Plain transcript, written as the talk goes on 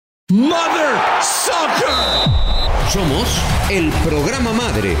Mother Soccer. Somos el programa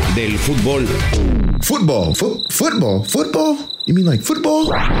madre del fútbol. Football? You mean like football?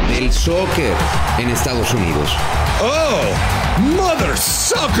 Del soccer en Estados Unidos. Oh, Mother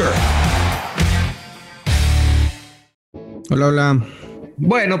Soccer. Hola.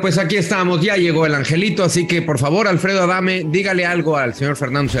 Bueno, pues aquí estamos, ya llegó el angelito, así que por favor, Alfredo Adame, dígale algo al señor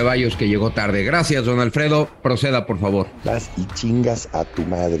Fernando Ceballos que llegó tarde. Gracias, don Alfredo, proceda por favor. Vas y chingas a tu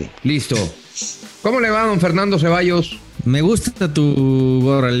madre. Listo. ¿Cómo le va, don Fernando Ceballos? Me gusta tu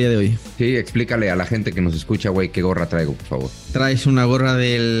gorra el día de hoy. Sí, explícale a la gente que nos escucha, güey, qué gorra traigo, por favor. Traes una gorra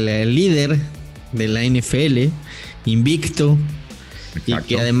del líder de la NFL, invicto. Exacto. Y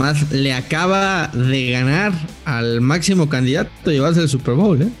que además le acaba de ganar al máximo candidato a llevarse el Super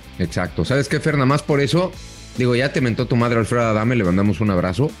Bowl, ¿eh? Exacto. ¿Sabes qué, Fer? Nada más por eso, digo, ya te mentó tu madre Alfredo Adame, le mandamos un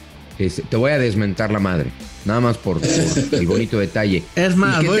abrazo. Te voy a desmentar la madre. Nada más por el bonito detalle. Es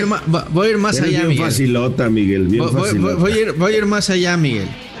más, voy a ir más allá, bien Miguel. Facilota, Miguel. Bien facilota. Voy a ir más allá, Miguel.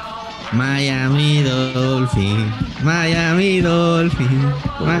 Miami Dolphin.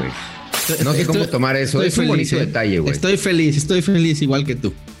 No sé cómo tomar eso. Es un bonito detalle, güey. Estoy feliz igual que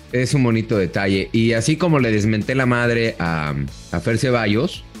tú. Es un bonito detalle. Y así como le desmenté la madre a Fer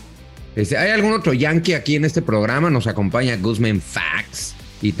Ceballos, ¿hay algún otro yankee aquí en este programa? Nos acompaña Guzmán Fax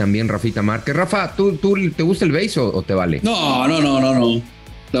y también Rafita Márquez. Rafa, ¿tú te gusta el béis o te vale? No.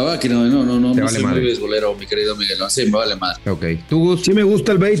 La verdad que no ¿Te vale soy madre? muy beisbolero, mi querido Miguel. Sí, me vale madre. Ok. ¿Tú, Gus? Sí me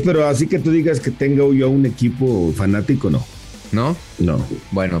gusta el béis, pero así que tú digas que tenga yo un equipo fanático, no. ¿No? No.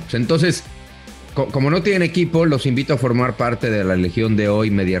 Bueno, pues entonces, como no tienen equipo, los invito a formar parte de la legión de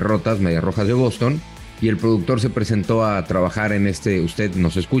hoy, Medias Rojas de Boston. Y el productor se presentó a trabajar en usted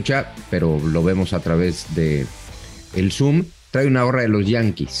nos escucha, pero lo vemos a través de el Zoom. Trae una gorra de los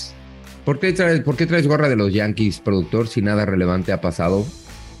Yankees. ¿Por qué traes gorra de los Yankees, productor, si nada relevante ha pasado?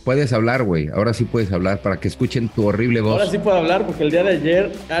 Puedes hablar, güey. Ahora sí puedes hablar para que escuchen tu horrible voz. Ahora sí puedo hablar porque el día de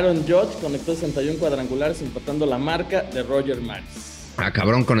ayer Aaron Judge conectó 61 cuadrangulares empatando la marca de Roger Maris. Ah,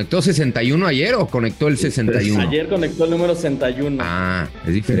 cabrón, ¿conectó 61 ayer o conectó el 61? Ayer conectó el número 61. Ah, es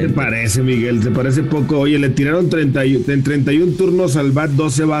 ¿Qué diferente. te parece, Miguel? ¿Te parece poco? Oye, le tiraron en 31 turnos al bat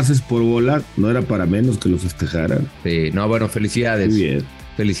 12 bases por bola. No era para menos que lo festejaran. Sí, no, bueno, felicidades. Muy bien.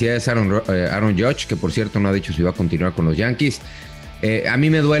 Felicidades a Aaron Judge, que por cierto no ha dicho si va a continuar con los Yankees. A mí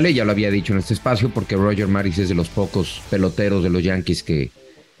me duele, ya lo había dicho en este espacio, porque Roger Maris es de los pocos peloteros de los Yankees que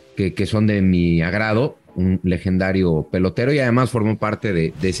son de mi agrado, un legendario pelotero y además formó parte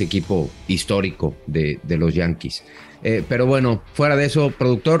de ese equipo histórico de los Yankees. Pero bueno, fuera de eso,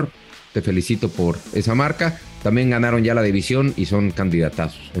 productor, te felicito por esa marca. También ganaron ya la división y son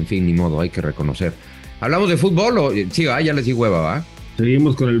candidatazos. En fin, ni modo, hay que reconocer. ¿Hablamos de fútbol? Sí, ya les di hueva, ¿va?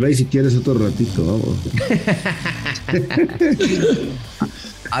 Seguimos con el béis si quieres otro ratito, vamos.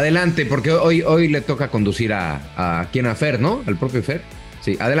 Adelante, porque hoy le toca conducir a Fer, ¿no? Al propio Fer.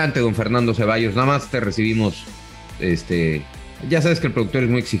 Sí, adelante, don Fernando Ceballos. Nada más te recibimos. Ya sabes que el productor es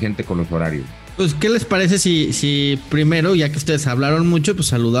muy exigente con los horarios. Pues, ¿qué les parece si primero, ya que ustedes hablaron mucho, pues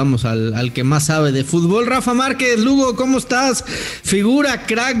saludamos al que más sabe de fútbol? Rafa Márquez, Lugo, ¿cómo estás? Figura,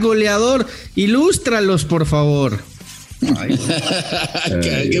 crack, goleador. Ilústralos, por favor. Ay,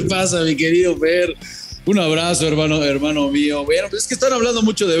 ¿Qué pasa, mi querido Fer? Un abrazo, hermano mío. Bueno, pues es que están hablando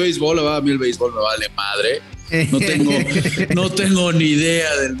mucho de béisbol. A mí el béisbol me vale madre. No tengo ni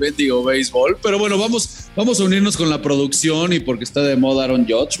idea del mendigo béisbol. Pero bueno, vamos a unirnos con la producción y porque está de moda Aaron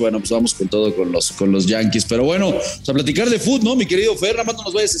Judge. Bueno, pues vamos con todo con los Yankees. Pero bueno, pues a platicar de fútbol, ¿no, mi querido Fer? Nada más no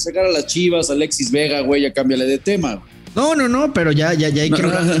nos vayas a sacar a las Chivas, Alexis Vega, güey, ya cámbiale de tema. No, pero ya hay que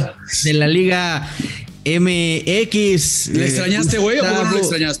hablar de la Liga MX. ¿Le extrañaste, güey, o no le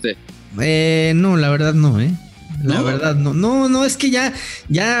extrañaste? No, la verdad no, La ¿No? verdad no. No, es que ya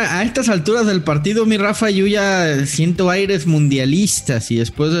a estas alturas del partido, mi Rafa, yo ya siento aires mundialistas y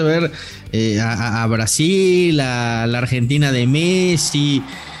después de ver a Brasil, a la Argentina de Messi,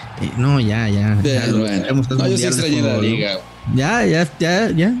 ya. Bueno. Yo sí extrañé la liga.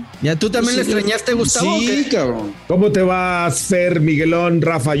 Ya. ¿Tú también le extrañaste, Gustavo? Sí, cabrón. ¿Cómo te vas, Fer, Miguelón,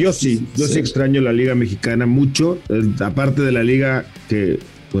 Rafa? Yo sí extraño la Liga Mexicana mucho. Aparte de la liga que,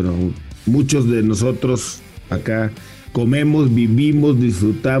 bueno, muchos de nosotros acá comemos, vivimos,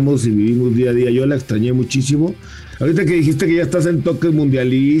 disfrutamos y vivimos día a día. Yo la extrañé muchísimo. Ahorita que dijiste que ya estás en toques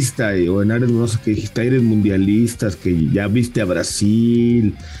mundialista, o en áreas, no sé, que dijiste aires mundialistas, que ya viste a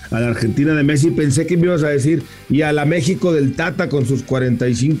Brasil, a la Argentina de Messi, pensé que me ibas a decir, y a la México del Tata con sus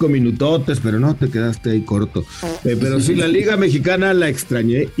 45 minutotes, pero no, te quedaste ahí corto. Pero sí, la Liga Mexicana la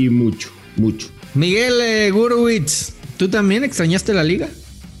extrañé y mucho. Miguel Gurwitz, ¿tú también extrañaste la liga?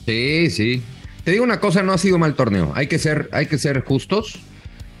 Sí. Te digo una cosa, no ha sido mal torneo. Hay que ser justos.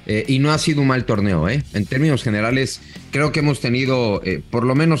 y no ha sido un mal torneo, ¿eh? En términos generales, creo que hemos tenido, por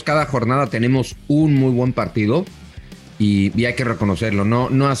lo menos cada jornada tenemos un muy buen partido y hay que reconocerlo,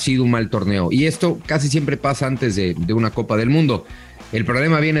 no ha sido un mal torneo. Y esto casi siempre pasa antes de una Copa del Mundo. El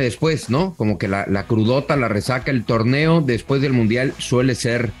problema viene después, ¿no? Como que la crudota, la resaca, el torneo después del Mundial suele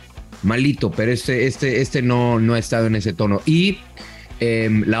ser malito, pero este no ha estado en ese tono. Y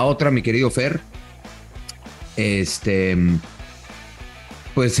la otra, mi querido Fer,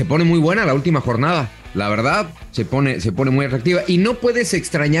 pues se pone muy buena la última jornada. La verdad, se pone muy atractiva. Y no puedes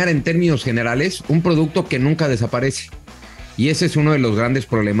extrañar en términos generales un producto que nunca desaparece. Y ese es uno de los grandes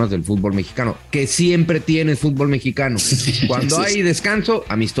problemas del fútbol mexicano, que siempre tienes fútbol mexicano. Cuando hay descanso,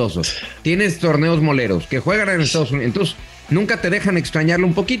 amistosos. Tienes torneos moleros que juegan en Estados Unidos. Entonces, nunca te dejan extrañarlo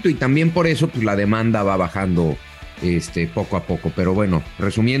un poquito y también por eso pues, la demanda va bajando poco a poco. Pero bueno,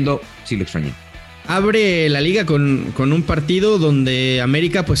 resumiendo, sí lo extrañé. Abre la liga con un partido donde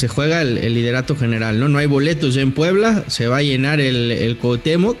América pues se juega el liderato general, ¿no? No hay boletos ya en Puebla, se va a llenar el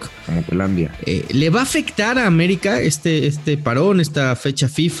Cuauhtémoc. Como Colombia. ¿Le va a afectar a América este parón, esta fecha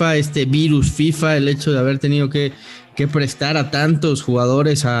FIFA, este virus FIFA, el hecho de haber tenido que prestar a tantos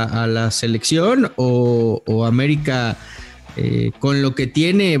jugadores a la selección? ¿O América con lo que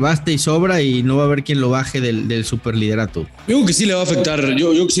tiene basta y sobra y no va a haber quien lo baje del superliderato? Yo creo que sí le va a afectar,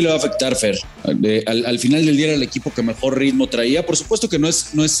 yo creo que sí le va a afectar, Fer. Al final del día era el equipo que mejor ritmo traía. Por supuesto que no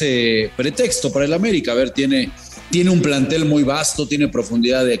es pretexto para el América. A ver, tiene un plantel muy vasto, tiene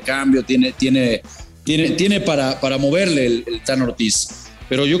profundidad de cambio, tiene para moverle el Tan Ortiz.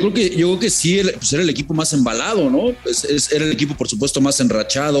 Pero yo creo que sí pues era el equipo más embalado, ¿no? Era el equipo, por supuesto, más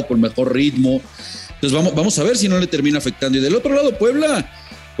enrachado, con mejor ritmo. Entonces vamos a ver si no le termina afectando. Y del otro lado,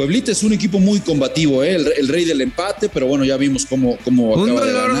 Pueblita es un equipo muy combativo, ¿eh? El rey del empate, pero bueno, ya vimos cómo ¿Un acaba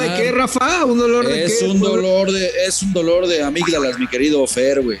de dolor ganar. de qué, Rafa? ¿Un dolor de qué? Es un dolor de amígdalas, mi querido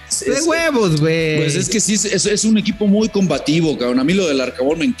Fer, güey. De huevos, güey. Pues es que sí, es un equipo muy combativo, cabrón. A mí lo del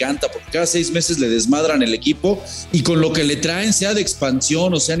Arcabón me encanta, porque cada 6 meses le desmadran el equipo y con lo que le traen, sea de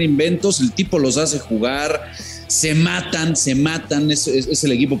expansión o sean inventos, el tipo los hace jugar. Se matan, es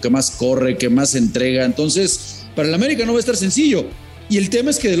el equipo que más corre, que más entrega. Entonces, para el América no va a estar sencillo. Y el tema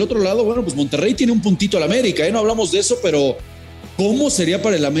es que del otro lado, bueno, pues Monterrey tiene un puntito al América, no hablamos de eso, pero ¿cómo sería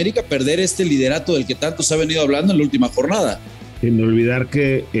para el América perder este liderato del que tanto se ha venido hablando en la última jornada? Sin olvidar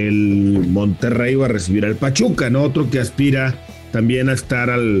que el Monterrey va a recibir al Pachuca, ¿no? Otro que aspira también a estar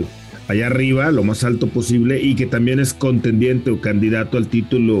allá arriba, lo más alto posible, y que también es contendiente o candidato al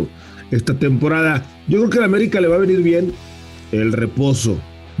título esta temporada. Yo creo que al América le va a venir bien el reposo.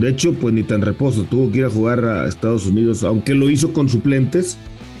 De hecho, pues ni tan reposo. Tuvo que ir a jugar a Estados Unidos, aunque lo hizo con suplentes.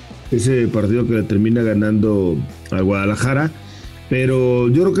 Ese partido que le termina ganando al Guadalajara. Pero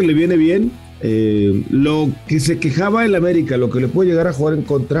yo creo que le viene bien. Lo que se quejaba el América, lo que le puede llegar a jugar en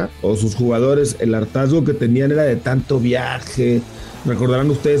contra, o sus jugadores, el hartazgo que tenían era de tanto viaje. Recordarán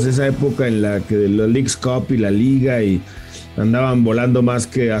ustedes esa época en la que la Leagues Cup y la Liga y andaban volando más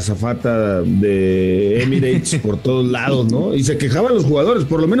que azafata de Emirates por todos lados, ¿no? Y se quejaban los jugadores,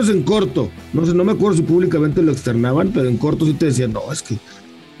 por lo menos en corto. No sé, no me acuerdo si públicamente lo externaban, pero en corto sí te decían, no, es que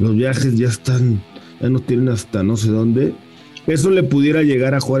los viajes ya nos tienen hasta no sé dónde. Eso le pudiera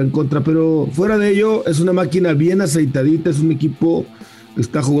llegar a jugar en contra, pero fuera de ello, es una máquina bien aceitadita, es un equipo que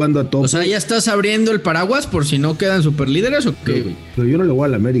está jugando a tope. O sea, ¿ya estás abriendo el paraguas por si no quedan superlíderes o qué? Pero yo no le voy a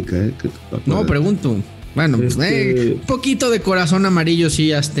la América, No, pregunto. Bueno, un poquito de corazón amarillo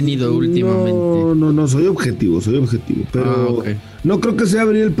sí has tenido últimamente. No, soy objetivo, pero okay. No creo que sea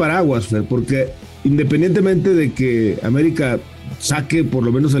abrir el paraguas, Fer, porque independientemente de que América saque por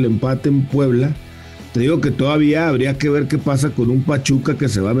lo menos el empate en Puebla, te digo que todavía habría que ver qué pasa con un Pachuca que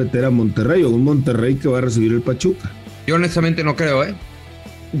se va a meter a Monterrey o un Monterrey que va a recibir el Pachuca. Yo honestamente no creo,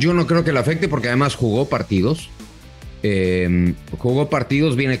 Yo no creo que le afecte porque además jugó partidos.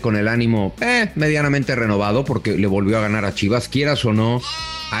 Viene con el ánimo medianamente renovado porque le volvió a ganar a Chivas, quieras o no,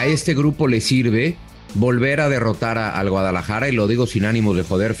 a este grupo le sirve volver a derrotar al Guadalajara, y lo digo sin ánimos de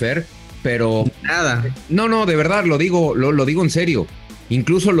joder, Fer, pero nada. No, de verdad, lo digo en serio.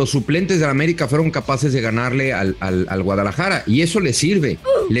 Incluso los suplentes de la América fueron capaces de ganarle al Guadalajara, y eso le sirve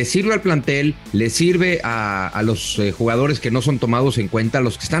al plantel, le sirve a los jugadores que no son tomados en cuenta,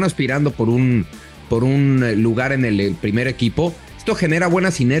 los que están aspirando por un lugar en el primer equipo. Esto genera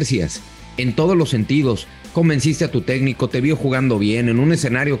buenas inercias en todos los sentidos. Convenciste a tu técnico, te vio jugando bien en un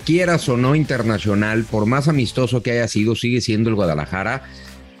escenario, quieras o no internacional, por más amistoso que haya sido, sigue siendo el Guadalajara,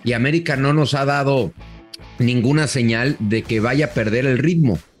 y América no nos ha dado ninguna señal de que vaya a perder el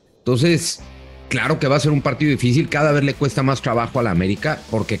ritmo. Entonces, Claro que va a ser un partido difícil, cada vez le cuesta más trabajo a la América,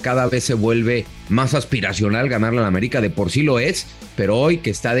 porque cada vez se vuelve más aspiracional ganarle a la América, de por sí lo es, pero hoy que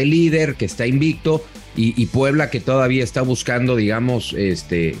está de líder, que está invicto, y Puebla que todavía está buscando, digamos,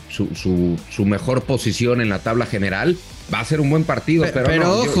 su mejor posición en la tabla general, va a ser un buen partido. Pero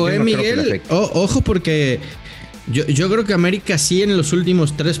no, ojo, yo no Miguel, ojo porque yo creo que América sí en los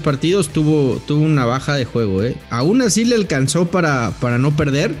últimos 3 partidos tuvo una baja de juego, ¿eh? Aún así le alcanzó para no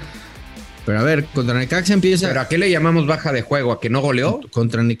perder. Pero a ver, contra Necaxa empieza... ¿Pero a qué le llamamos baja de juego? ¿A que no goleó?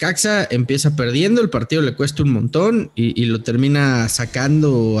 Contra Necaxa empieza perdiendo, el partido le cuesta un montón y lo termina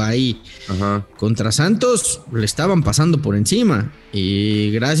sacando ahí. Ajá. Contra Santos le estaban pasando por encima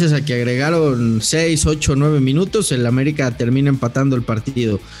y gracias a que agregaron 6, 8, 9 minutos, el América termina empatando el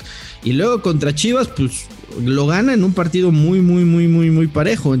partido. Y luego contra Chivas, pues lo gana en un partido muy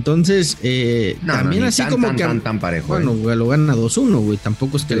parejo. Entonces, también así como que. Tan parejo. Bueno, güey, lo gana 2-1, güey.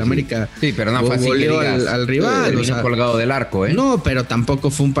 Tampoco es que el América. Sí, pero no fue así que digas, al rival. O sea, colgado del arco, ¿eh? No, pero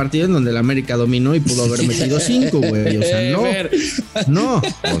tampoco fue un partido en donde el América dominó y pudo haber metido 5, güey. O sea, no.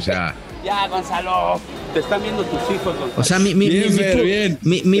 O sea. Ya, Gonzalo, te están viendo tus hijos, Gonzalo. O sea,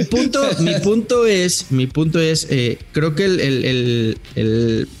 mi punto es, creo que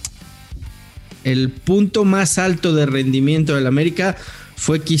el punto más alto de rendimiento del América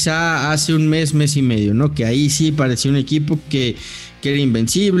fue quizá hace un mes y medio, ¿no? Que ahí sí parecía un equipo que era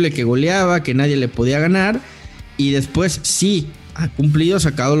invencible, que goleaba, que nadie le podía ganar, y después sí ha cumplido,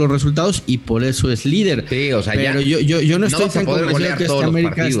 sacado los resultados y por eso es líder. Sí, o sea, pero yo no estoy tan convencido que este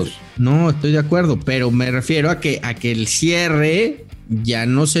América no, estoy de acuerdo, pero me refiero a que el cierre ya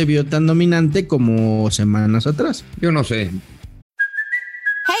no se vio tan dominante como semanas atrás. Yo no sé.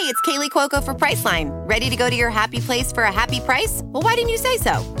 Hey, it's Kaylee Cuoco for Priceline. Ready to go to your happy place for a happy price? Well, why didn't you say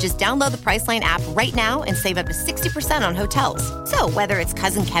so? Just download the Priceline app right now and save up to 60% on hotels. So whether it's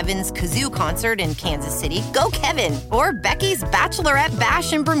Cousin Kevin's Kazoo Concert in Kansas City, go Kevin, or Becky's Bachelorette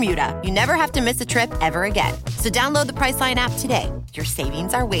Bash in Bermuda, you never have to miss a trip ever again. So download the Priceline app today. Your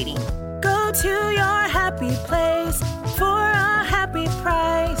savings are waiting. Go to your happy place for a happy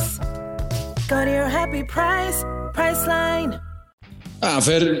price. Go to your happy price, Priceline.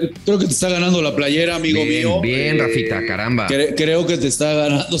 Fer, creo que te está ganando la playera, amigo mío. Bien, Rafita, caramba. Creo que te está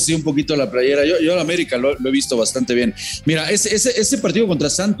ganando, sí, un poquito la playera. Yo al América lo he visto bastante bien. Mira, ese partido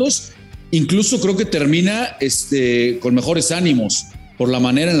contra Santos, incluso creo que termina con mejores ánimos por la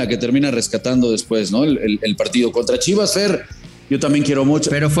manera en la que termina rescatando después, ¿no? El partido contra Chivas, Fer. Yo también quiero mucho.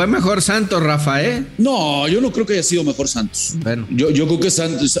 Pero fue mejor Santos, Rafa, ¿eh? No, yo no creo que haya sido mejor Santos. Bueno. Yo creo que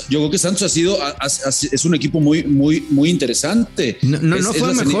Santos es un equipo muy interesante. No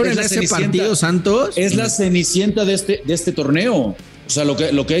fue mejor en ese partido, Santos. Es la cenicienta de este torneo. O sea, lo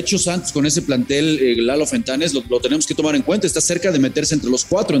que ha hecho Santos con ese plantel, Lalo Fentanes, lo tenemos que tomar en cuenta. Está cerca de meterse entre los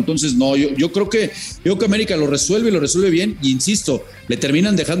 4. Entonces, no, yo creo que América lo resuelve bien. Y insisto, le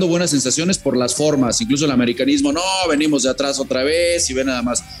terminan dejando buenas sensaciones por las formas. Incluso el americanismo, no, venimos de atrás otra vez y ve nada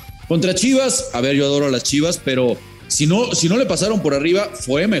más. Contra Chivas, a ver, yo adoro a las Chivas, pero si no le pasaron por arriba,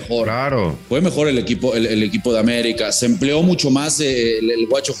 fue mejor. Claro. Fue mejor el equipo de América. Se empleó mucho más el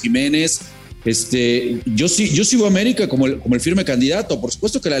Guacho Jiménez. Yo sigo a América como el firme candidato. Por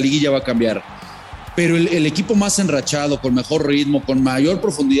supuesto que la liguilla va a cambiar, pero el equipo más enrachado, con mejor ritmo, con mayor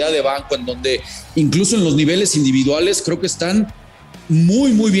profundidad de banco, en donde incluso en los niveles individuales creo que están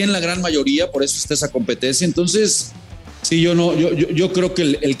muy bien la gran mayoría, por eso está esa competencia. Entonces, sí, yo creo que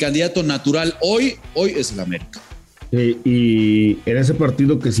el candidato natural hoy es el América. Y en ese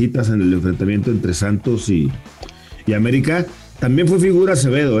partido que citas, en el enfrentamiento entre Santos y América, también fue figura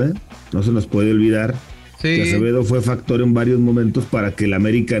Acevedo, ¿eh? No se nos puede olvidar que Acevedo fue factor en varios momentos para que el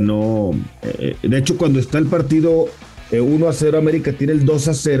América no... de hecho, cuando está el partido 1-0, América tiene el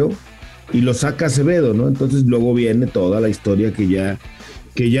 2-0 y lo saca Acevedo, ¿no? Entonces luego viene toda la historia que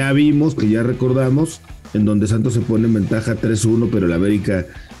ya vimos, que ya recordamos, en donde Santos se pone en ventaja 3-1, pero el América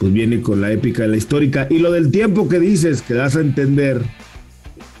pues viene con la épica, la histórica. Y lo del tiempo que dices, que das a entender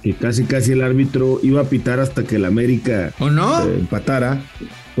que casi el árbitro iba a pitar hasta que el América empatara.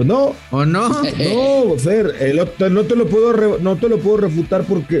 Pues no. ¿O no? No, Fer, no te lo puedo refutar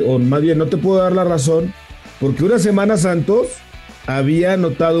porque, o más bien no te puedo dar la razón, porque una semana Santos había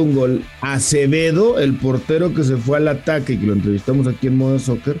anotado un gol. Acevedo, el portero que se fue al ataque y que lo entrevistamos aquí en Modo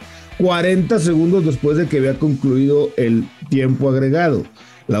Soccer, 40 segundos después de que había concluido el tiempo agregado.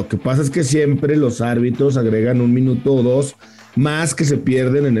 Lo que pasa es que siempre los árbitros agregan 1 minuto o 2 más que se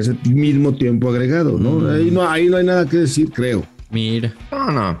pierden en ese mismo tiempo agregado, ¿no? Ahí no hay nada que decir, creo. Mira.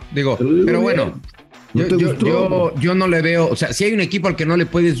 No, digo, pero bueno, yo no le veo, o sea, si hay un equipo al que no le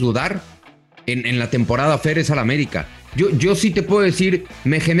puedes dudar en la temporada, Fer, es al América. Yo sí te puedo decir,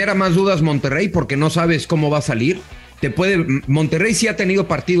 me genera más dudas Monterrey porque no sabes cómo va a salir. Monterrey sí ha tenido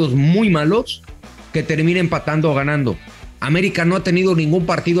partidos muy malos que termina empatando o ganando. América no ha tenido ningún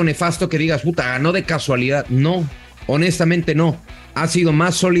partido nefasto que digas, puta, ganó de casualidad. No, honestamente no. Ha sido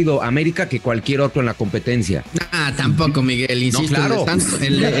más sólido América que cualquier otro en la competencia. Tampoco, Miguel, insisto. No,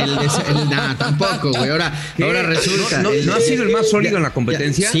 claro. Tampoco, güey. Ahora resulta. ¿No ha sido el más sólido en la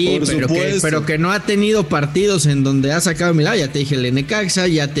competencia? Sí, pero que no ha tenido partidos en donde ha sacado milagro. Ya te dije el de Necaxa,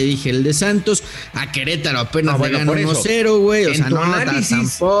 ya te dije el de Santos. A Querétaro apenas le ganó 1-0, güey. O sea, en tu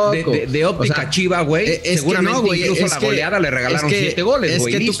análisis tampoco. De óptica chiva, güey, seguramente no, güey, incluso la goleada le regalaron 7 goles,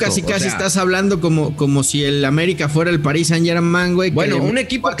 güey. Es que tú casi estás hablando como si el América fuera el Paris Saint-Germain, güey. Bueno, un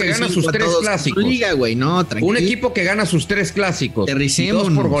equipo que gana sus 3 clásicos. Liga, güey, no, tranquilo. Un equipo que gana sus 3 clásicos y 2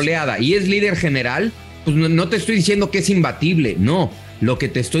 por goleada y es líder general, pues no te estoy diciendo que es imbatible, no. Lo que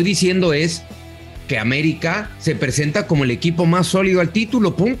te estoy diciendo es que América se presenta como el equipo más sólido al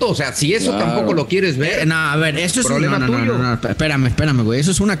título, punto. O sea, si eso tampoco lo quieres ver. No, a ver, eso es problema tuyo. No, espérame, güey.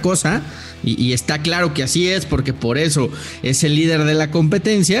 Eso es una cosa y está claro que así es porque por eso es el líder de la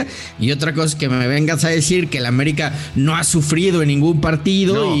competencia. Y otra cosa es que me vengas a decir que el América no ha sufrido en ningún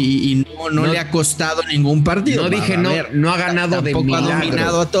partido y no le ha costado ningún partido. No dije no ha ganado de milagro. Tampoco ha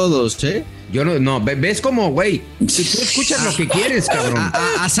dominado a todos, ¿eh? Yo no, ves como, güey, tú escuchas lo que quieres, cabrón.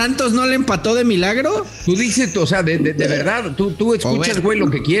 ¿A Santos no le empató de milagro? Tú dices, o sea, de verdad, tú escuchas, güey, lo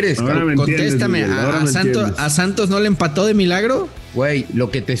que quieres. Contéstame, ¿a Santos no le empató de milagro? Güey, lo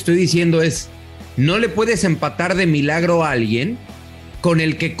que te estoy diciendo es, no le puedes empatar de milagro a alguien con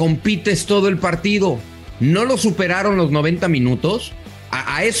el que compites todo el partido. No lo superaron los 90 minutos.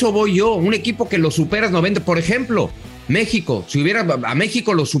 A eso voy yo, un equipo que lo superas 90, por ejemplo. México, a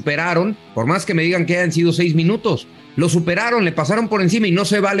México lo superaron, por más que me digan que hayan sido 6 minutos, lo superaron, le pasaron por encima y no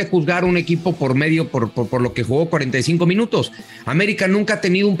se vale juzgar un equipo por lo que jugó 45 minutos. América nunca ha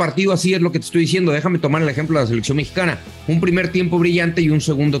tenido un partido así, es lo que te estoy diciendo. Déjame tomar el ejemplo de la selección mexicana. Un primer tiempo brillante y un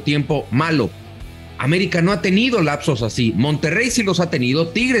segundo tiempo malo. América no ha tenido lapsos así. Monterrey sí los ha tenido,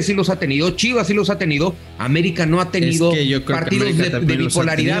 Tigres sí los ha tenido, Chivas sí los ha tenido. América no ha tenido partidos de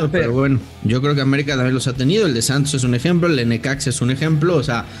bipolaridad. Pero bueno, yo creo que América también los ha tenido. El de Santos es un ejemplo, el de Necaxa es un ejemplo, o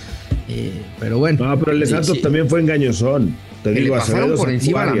sea, pero bueno. No, pero el de Santos también fue engañosón. Te digo, ¿le pasaron por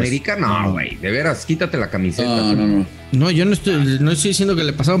encima a la América? No, güey, de veras, quítate la camiseta. No, yo no estoy diciendo que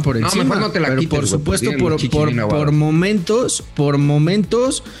le pasaron por encima. No, mejor no te la pero quites, por supuesto, por momentos,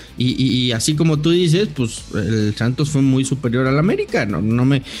 y así como tú dices, pues el Santos fue muy superior al América.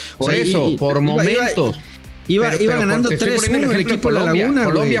 Por momentos. Iba ganando 3-1 el equipo de la Laguna.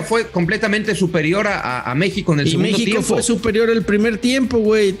 Colombia fue completamente superior a México en el segundo tiempo. Y México fue superior el primer tiempo,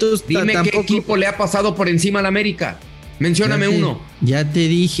 güey. Dime qué equipo le ha pasado por encima al América. Mencióname uno. Ya te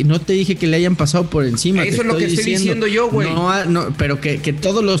dije, no te dije que le hayan pasado por encima. Eso es lo que estoy diciendo yo, güey. No, pero que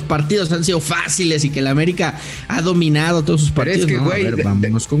todos los partidos han sido fáciles y que el América ha dominado todos sus partidos. Pero es que, güey,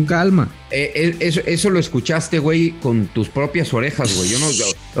 vámonos con calma. Eso lo escuchaste, güey, con tus propias orejas, güey. Yo no,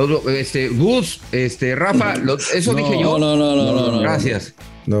 Gus, Rafa, eso dije yo. No. Gracias.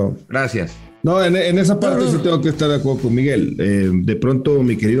 No. Gracias. No, en esa parte sí tengo que estar de acuerdo con Miguel. De pronto,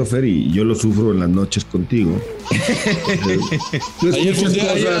 mi querido Fer, y yo lo sufro en las noches contigo.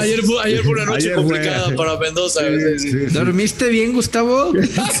 Ayer fue una noche complicada para Mendoza. Sí. ¿Dormiste bien, Gustavo?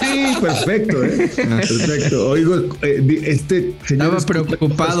 Sí, perfecto, perfecto. Oigo, estaba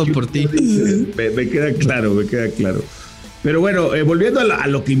preocupado por ti. Me queda claro. Pero bueno, volviendo a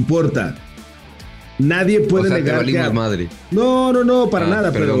lo que importa. Nadie puede negar que... madre. No, para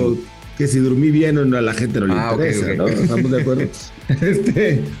nada, perdón. Pero... que si dormí bien o no, a la gente no le interesa, okay. ¿No? ¿Estamos de acuerdo?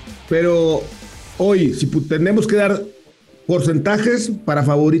 Pero hoy, si tenemos que dar porcentajes para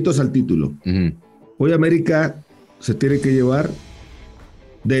favoritos al título, hoy América se tiene que llevar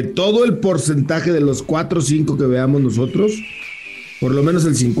de todo el porcentaje de los 4 o 5 que veamos nosotros, por lo menos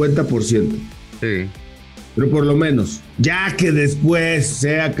el 50%. Sí. Pero por lo menos, ya que después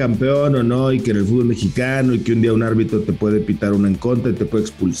sea campeón o no, y que en el fútbol mexicano, y que un día un árbitro te puede pitar una en contra y te puede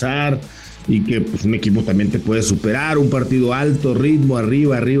expulsar, y que pues un equipo también te puede superar, un partido alto, ritmo,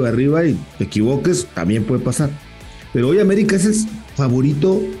 arriba, y te equivoques, también puede pasar. Pero hoy América es el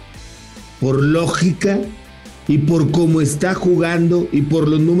favorito por lógica, y por cómo está jugando, y por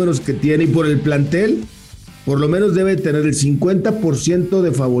los números que tiene, y por el plantel, por lo menos debe tener el 50%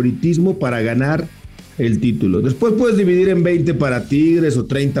 de favoritismo para ganar el título. Después puedes dividir en 20 para Tigres, o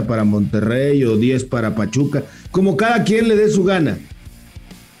 30 para Monterrey, o 10 para Pachuca, como cada quien le dé su gana.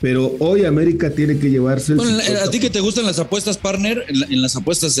 pero hoy América tiene que llevarse Bueno, a ti que te gustan las apuestas, partner, en las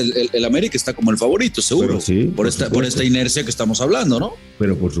apuestas el América está como el favorito, seguro. Sí, por esta inercia que estamos hablando, ¿no?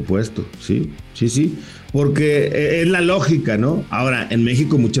 Pero por supuesto, sí. Porque es la lógica, ¿no? Ahora, en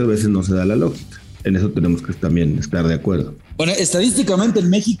México muchas veces no se da la lógica. En eso tenemos que también estar de acuerdo. Bueno, estadísticamente en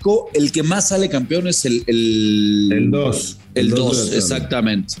México el que más sale campeón es el 2. El 2,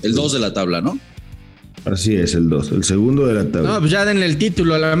 exactamente. El 2 de la tabla, ¿no? Así es, el 2, el segundo de la tabla. No, pues ya denle el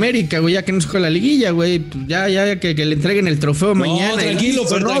título a la América, güey, ya que no se juega la liguilla, güey. Pues ya que le entreguen el trofeo mañana. Tranquilo,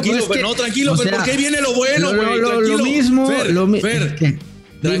 Fer, tranquilo, o sea, porque ahí viene lo bueno, güey. Lo mismo. Fer,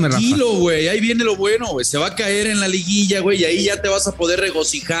 tranquilo, güey, ahí viene lo bueno, güey. Se va a caer en la liguilla, güey, y ahí ya te vas a poder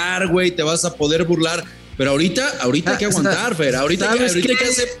regocijar, güey, te vas a poder burlar. Pero ahorita hay que aguantar, Fer. Ahorita hay que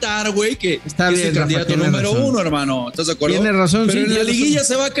aceptar, güey, que es el candidato número 1, hermano. ¿Estás de acuerdo? Tienes razón. Pero en la liguilla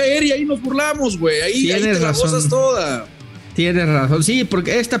se va a caer y ahí nos burlamos, güey. Ahí te la gozas toda. Tienes razón, sí,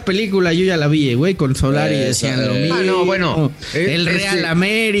 porque esta película yo ya la vi, güey, con Solari decían lo mismo. No, bueno. El Real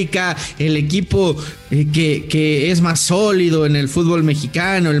América, el equipo que es más sólido en el fútbol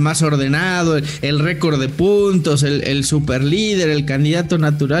mexicano, el más ordenado, el récord de puntos, el super líder, el candidato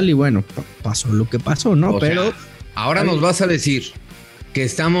natural, y bueno, pasó lo que pasó, ¿no? Pero ahora nos vas a decir que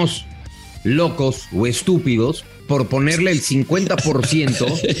estamos locos o estúpidos por ponerle el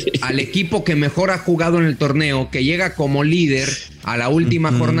 50% al equipo que mejor ha jugado en el torneo, que llega como líder a la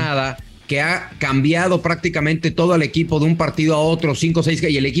última jornada, que ha cambiado prácticamente todo el equipo de un partido a otro,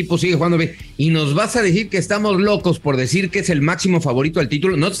 5-6, y el equipo sigue jugando bien. Y nos vas a decir que estamos locos por decir que es el máximo favorito al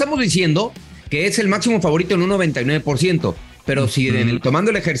título. No te estamos diciendo que es el máximo favorito en un 99%, pero si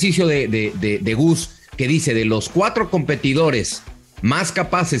tomando el ejercicio de Gus, que dice de los 4 competidores más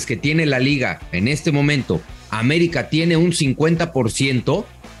capaces que tiene la liga en este momento, América tiene un 50%,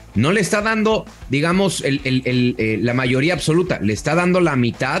 no le está dando, digamos, la mayoría absoluta, le está dando la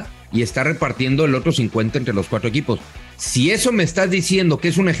mitad y está repartiendo el otro 50% entre los 4 equipos. Si eso me estás diciendo que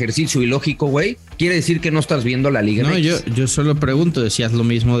es un ejercicio ilógico, güey, quiere decir que no estás viendo la Liga. No, yo solo pregunto, decías lo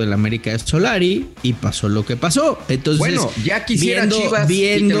mismo del América de Solari y pasó lo que pasó. Entonces, bueno, ya quisiera Chivas, y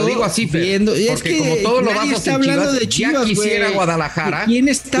te lo digo así, Fer, porque es que como todo lo vas a hacer Chivas, ya quisiera wey. Guadalajara, ¿quién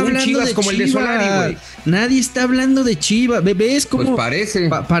está hablando Chivas de como Chivas? El de Solari, güey. Nadie está hablando de Chivas, ¿ves cómo? Pues parece.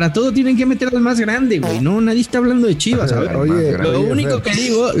 Para todo tienen que meter al más grande, güey. No, nadie está hablando de Chivas. A ver, lo único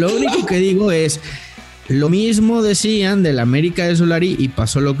que digo es, lo mismo decían del América de Solari y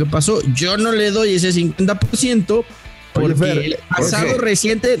pasó lo que pasó. Yo no le doy ese 50% porque Fer, el pasado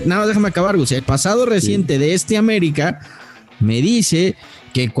reciente, no, déjame acabar, Gus. El pasado reciente de este América me dice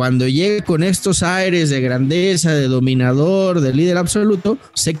que cuando llegue con estos aires de grandeza, de dominador, de líder absoluto,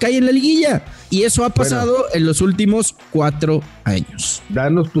 se cae en la liguilla. Y eso ha pasado en los últimos 4 años.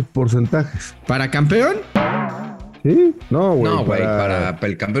 Danos tus porcentajes. ¿Para campeón? ¿Sí? No, güey. No, güey, para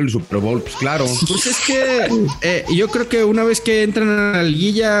el campeón del Super Bowl, pues claro. Pues es que yo creo que una vez que entran a la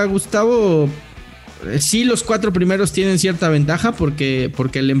liguilla, Gustavo, sí los 4 primeros tienen cierta ventaja porque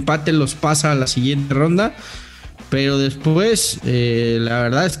el empate los pasa a la siguiente ronda. Pero después, la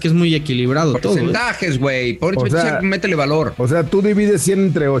verdad es que es muy equilibrado todo. Porcentajes, güey. Por eso métele valor. O sea, tú divides 100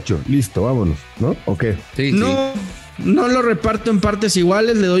 entre 8. Listo, vámonos, ¿no? ¿O qué? Sí, No lo reparto en partes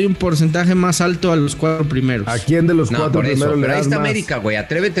iguales, le doy un porcentaje más alto a los 4 primeros. ¿A quién de los 4 primeros le das? Pero ahí está América, güey,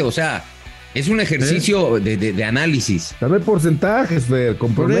 atrévete, o sea, es un ejercicio de análisis. Dame porcentajes, Fer,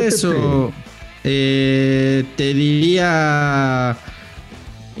 comprométete. Por eso, te diría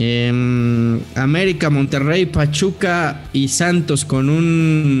América, Monterrey, Pachuca y Santos con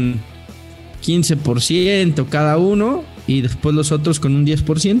un 15% cada uno. Y después los otros con un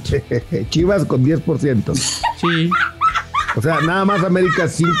 10%. Chivas con 10%. Sí. O sea, nada más América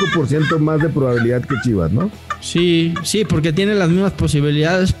 5% más de probabilidad que Chivas, ¿no? Sí, porque tiene las mismas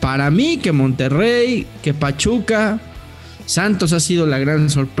posibilidades para mí que Monterrey, que Pachuca. Santos ha sido la gran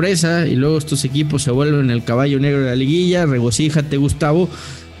sorpresa y luego estos equipos se vuelven el caballo negro de la liguilla. Regocíjate, Gustavo.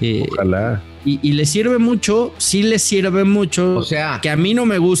 Ojalá. Y le sirve mucho, sí le sirve mucho. O sea, que a mí no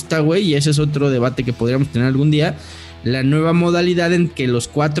me gusta, güey, y ese es otro debate que podríamos tener algún día. La nueva modalidad en que los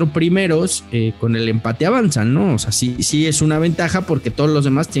 4 primeros con el empate avanzan, ¿no? O sea, sí es una ventaja porque todos los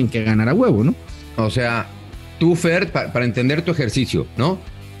demás tienen que ganar a huevo, ¿no? O sea, tú, Fer, para entender tu ejercicio, ¿no?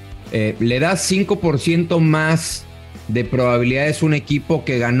 Le das 5% más de probabilidades a un equipo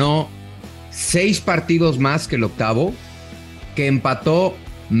que ganó 6 partidos más que el octavo, que empató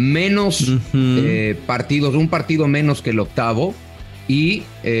menos partidos, un partido menos que el octavo, y,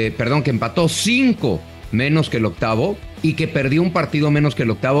 que empató 5 menos que el octavo y que perdió un partido menos que el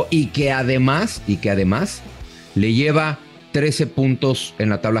octavo y que además le lleva 13 puntos en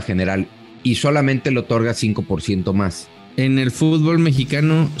la tabla general y solamente le otorga 5% más. En el fútbol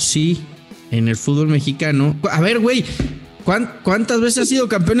mexicano, sí. En el fútbol mexicano. A ver, güey. ¿Cuántas veces ha sido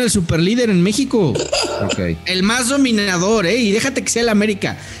campeón el superlíder en México? Okay. El más dominador, y déjate que sea el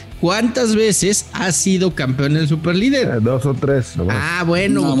América. ¿Cuántas veces ha sido campeón el superlíder? 2 o 3. Nomás. Ah,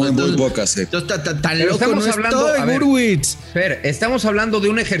 bueno. No, muy pocas. Tan loco no estoy, Gurwitz. Fer, estamos hablando de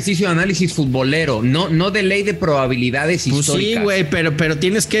un ejercicio de análisis futbolero, no de ley de probabilidades históricas. Sí, güey, pero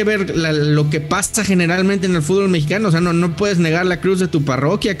tienes que ver lo que pasa generalmente en el fútbol mexicano. O sea, no puedes negar la cruz de tu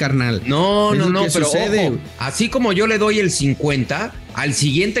parroquia, carnal. No, pero sucede. ojo, así como yo le doy el 50, al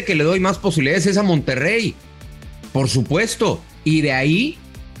siguiente que le doy más posibilidades es a Monterrey. Por supuesto. Y de ahí,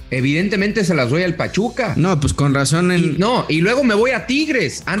 evidentemente se las doy al Pachuca. No, pues con razón. Y luego me voy a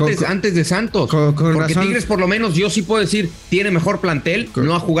Tigres antes de Santos. Porque razón. Tigres, por lo menos, yo sí puedo decir, tiene mejor plantel,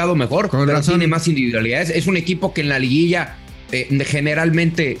 no ha jugado mejor, pero razón. Tiene más individualidades. Es un equipo que en la liguilla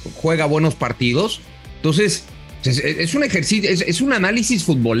generalmente juega buenos partidos. Entonces, es un ejercicio, es un análisis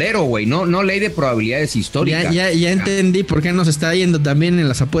futbolero, güey, no ley de probabilidades históricas. Ya entendí por qué nos está yendo también en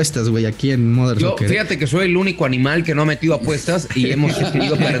las apuestas, güey, aquí en Modern Soccer. Fíjate que soy el único animal que no ha metido apuestas y hemos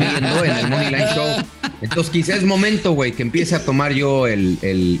ido perdiendo en el Moneyline Show. Entonces quizás es momento, güey, que empiece a tomar yo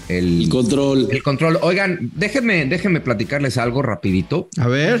el control. El control. Oigan, déjenme platicarles algo rapidito. A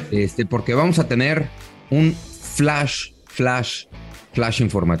ver. Porque vamos a tener un flash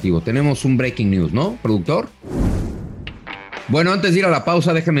informativo. Tenemos un breaking news, ¿no, productor? Bueno, antes de ir a la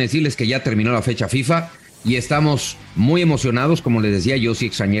pausa, déjenme decirles que ya terminó la fecha FIFA y estamos muy emocionados. Como les decía, yo sí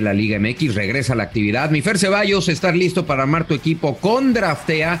extrañé la Liga MX. Regresa a la actividad. Mi Fer Ceballos, ¿estás listo para armar tu equipo con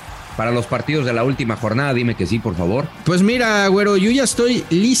Draftea para los partidos de la última jornada? Dime que sí, por favor. Pues mira, güero, yo ya estoy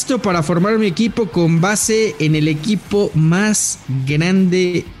listo para formar mi equipo con base en el equipo más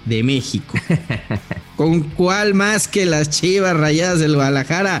grande de México. ¿Con cuál más que las Chivas Rayadas del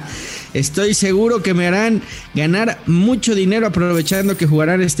Guadalajara? Estoy seguro que me harán ganar mucho dinero aprovechando que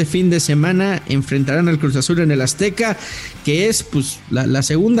jugarán este fin de semana. Enfrentarán al Cruz Azul en el Azteca, que es pues la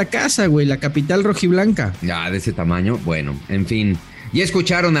segunda casa, güey, la capital rojiblanca. Ya, de ese tamaño, bueno, en fin. Ya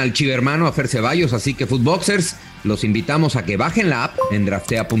escucharon al chivermano, a Fer Ceballos, así que Footboxers, los invitamos a que bajen la app en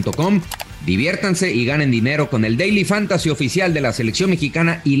draftea.com, diviértanse y ganen dinero con el Daily Fantasy oficial de la Selección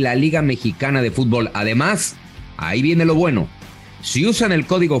Mexicana y la Liga Mexicana de Fútbol. Además, ahí viene lo bueno. Si usan el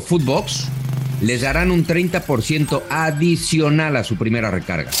código Footbox, les darán un 30% adicional a su primera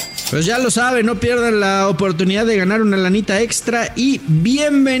recarga. Pues ya lo saben, no pierdan la oportunidad de ganar una lanita extra y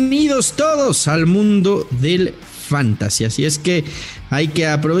bienvenidos todos al mundo del fantasy. Así es que hay que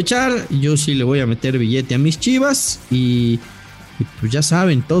aprovechar. Yo sí le voy a meter billete a mis Chivas y pues ya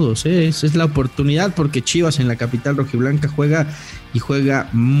saben todos, esa es la oportunidad porque Chivas en la capital rojiblanca juega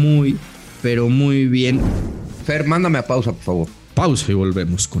muy, pero muy bien. Fer, mándame a pausa, por favor. Pausa y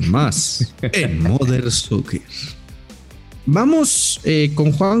volvemos con más en Modern Soccer. Vamos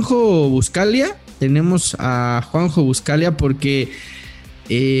con Juanjo Buscalia. Tenemos a Juanjo Buscalia porque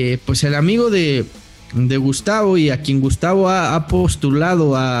pues el amigo de Gustavo y a quien Gustavo ha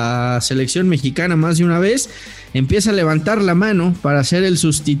postulado a selección mexicana más de una vez, empieza a levantar la mano para ser el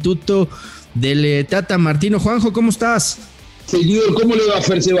sustituto del Tata Martino. Juanjo, ¿cómo estás? Señor, ¿cómo le va,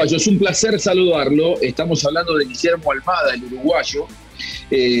 Fer Ceballos? Un placer saludarlo. Estamos hablando de Guillermo Almada, el uruguayo,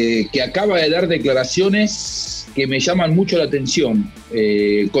 que acaba de dar declaraciones que me llaman mucho la atención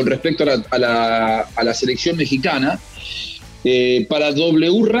con respecto a la selección mexicana. Para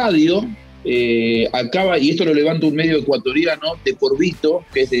W Radio acaba, y esto lo levanta un medio ecuatoriano de por Vito,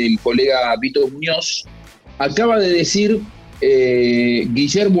 que es del colega Vito Muñoz, acaba de decir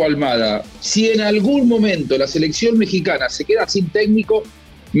Guillermo Almada: si en algún momento la selección mexicana se queda sin técnico,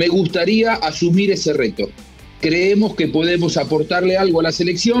 me gustaría asumir ese reto. Creemos que podemos aportarle algo a la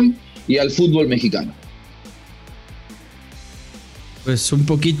selección y al fútbol mexicano. Pues un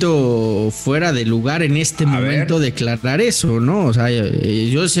poquito fuera de lugar en este momento declarar eso, ¿no? O sea,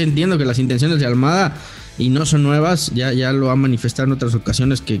 yo entiendo que las intenciones de Almada, y no son nuevas, ya lo ha manifestado en otras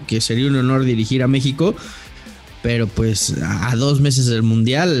ocasiones que sería un honor dirigir a México, pero pues a 2 meses del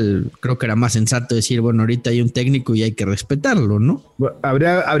Mundial creo que era más sensato decir, bueno, ahorita hay un técnico y hay que respetarlo, ¿no? Bueno,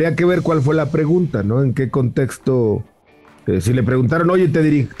 habría que ver cuál fue la pregunta, ¿no? En qué contexto. Si le preguntaron, oye,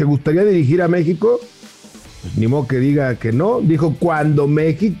 ¿te gustaría dirigir a México? Pues ni modo que diga que no. Dijo, cuando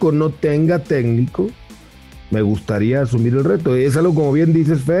México no tenga técnico, me gustaría asumir el reto. Y es algo, como bien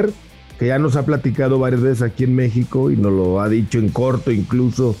dices, Fer, que ya nos ha platicado varias veces aquí en México y nos lo ha dicho en corto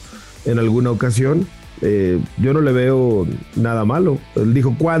incluso en alguna ocasión. Yo no le veo nada malo. Él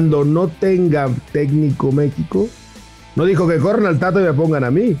dijo, cuando no tenga técnico México, no dijo que corran al Tato y me pongan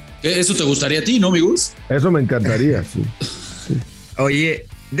a mí. ¿Eso te gustaría a ti, no, mi Gus? Eso me encantaría, sí. Oye,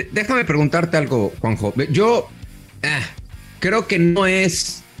 déjame preguntarte algo, Juanjo. Yo creo que no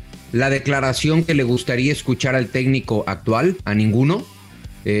es la declaración que le gustaría escuchar al técnico actual, a ninguno.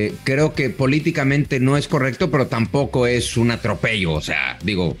 Creo que políticamente no es correcto, pero tampoco es un atropello. O sea,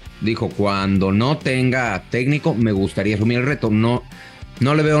 dijo, cuando no tenga técnico, me gustaría asumir el reto. No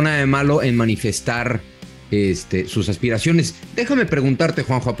le veo nada de malo en manifestar sus aspiraciones. Déjame preguntarte,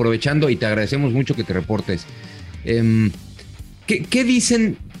 Juanjo, aprovechando, y te agradecemos mucho que te reportes. ¿Qué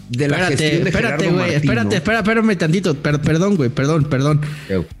dicen de la gestión de Gerardo Martino? Espérame tantito. Perdón, güey, perdón.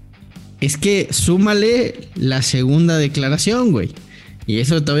 Es que súmale la segunda declaración, güey. Y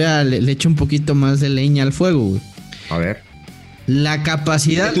eso todavía le echa un poquito más de leña al fuego, güey. A ver. La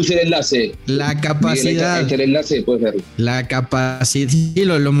capacidad. Puse el enlace. La capacidad. Miguel, el enlace, puedes verlo. La capacidad. Sí,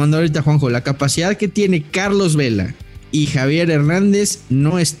 lo mandó ahorita Juanjo. La capacidad que tiene Carlos Vela y Javier Hernández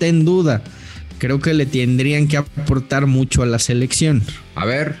no está en duda. Creo que le tendrían que aportar mucho a la selección. A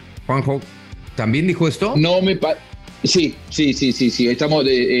ver, Juanjo, ¿también dijo esto? No me Sí. Estamos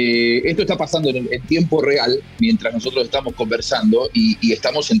esto está pasando en tiempo real mientras nosotros estamos conversando y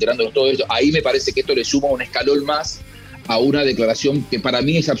estamos enterándonos de todo esto. Ahí me parece que esto le suma un escalón más a una declaración que para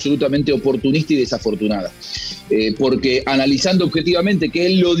mí es absolutamente oportunista y desafortunada. Porque analizando objetivamente que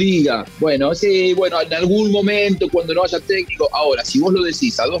él lo diga, en algún momento cuando no haya técnico, ahora, si vos lo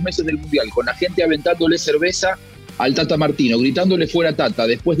decís a 2 meses del Mundial, con la gente aventándole cerveza al Tata Martino, gritándole fuera Tata,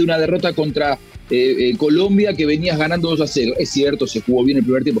 después de una derrota contra Colombia que venías ganando 2-0, es cierto, se jugó bien el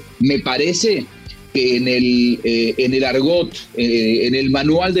primer tiempo. Me parece que en el argot, en el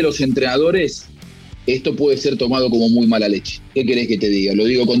manual de los entrenadores, esto puede ser tomado como muy mala leche. ¿Qué querés que te diga? Lo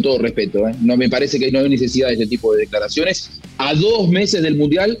digo con todo respeto. No me parece que no hay necesidad de este tipo de declaraciones a 2 meses del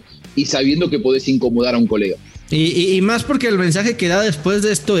Mundial y sabiendo que podés incomodar a un colega. Y más porque el mensaje que da después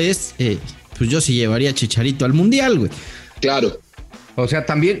de esto es, pues yo sí llevaría a Chicharito al Mundial, güey. Claro. O sea,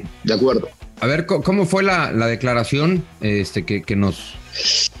 también... De acuerdo. A ver, ¿cómo fue la declaración que nos...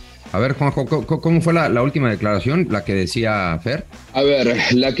 A ver, Juanjo, ¿cómo fue la última declaración? La que decía Fer. A ver,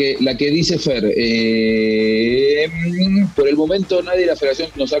 la que dice Fer. Por el momento nadie de la federación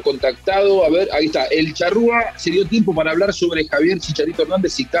nos ha contactado. A ver, ahí está. El Charrúa se dio tiempo para hablar sobre Javier Chicharito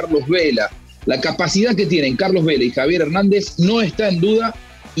Hernández y Carlos Vela. La capacidad que tienen Carlos Vela y Javier Hernández no está en duda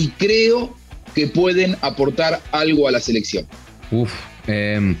y creo que pueden aportar algo a la selección.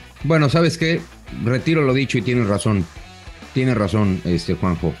 Bueno, ¿sabes qué? Retiro lo dicho y tienes razón. Tienes razón,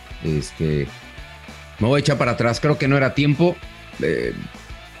 Juanjo. Me voy a echar para atrás. Creo que no era tiempo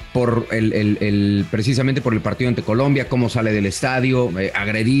por precisamente por el partido ante Colombia, cómo sale del estadio,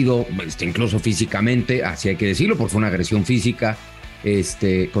 agredido, incluso físicamente, así hay que decirlo, porque fue una agresión física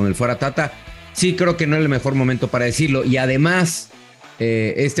con el fuera Tata. Sí, creo que no es el mejor momento para decirlo. Y además,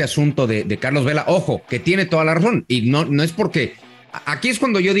 este asunto de Carlos Vela, ojo, que tiene toda la razón. Y no es porque... Aquí es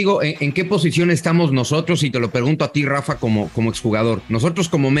cuando yo digo en qué posición estamos nosotros, y te lo pregunto a ti, Rafa, como exjugador. Nosotros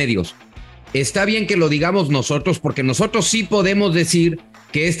como medios, está bien que lo digamos nosotros, porque nosotros sí podemos decir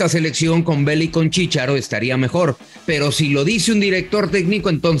que esta selección con Vela y con Chícharo estaría mejor, pero si lo dice un director técnico,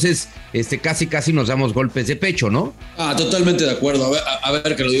 entonces casi nos damos golpes de pecho, ¿no? Totalmente de acuerdo. A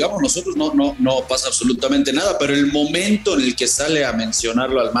ver, que lo digamos nosotros no pasa absolutamente nada, pero el momento en el que sale a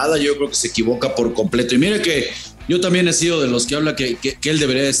mencionarlo Almada, yo creo que se equivoca por completo. Y mire que yo también he sido de los que habla que él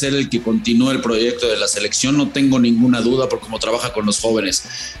debería de ser el que continúe el proyecto de la selección, no tengo ninguna duda por cómo trabaja con los jóvenes.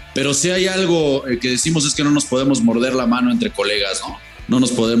 Pero si hay algo que decimos es que no nos podemos morder la mano entre colegas, ¿no? No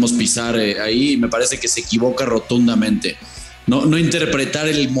nos podemos pisar ahí, me parece que se equivoca rotundamente. No interpretar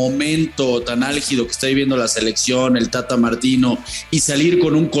el momento tan álgido que está viviendo la selección, el Tata Martino, y salir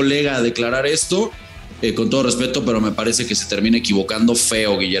con un colega a declarar esto, con todo respeto, pero me parece que se termina equivocando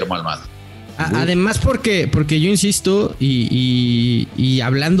feo Guillermo Almada. Además porque yo insisto y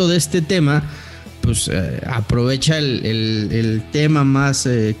hablando de este tema, pues aprovecha el tema más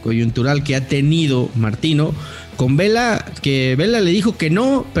coyuntural que ha tenido Martino con Vela, que Vela le dijo que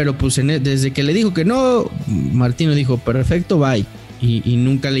no, pero pues desde que le dijo que no, Martino dijo perfecto, bye, y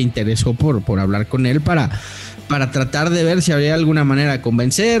nunca le interesó por hablar con él para tratar de ver si habría alguna manera de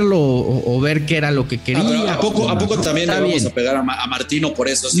convencerlo o ver qué era lo que quería. ¿A poco también le vamos a pegar a Martino por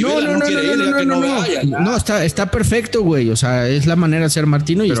eso? Si Vela no quiere ir, ya que no vaya. No, está perfecto, güey. O sea, es la manera de ser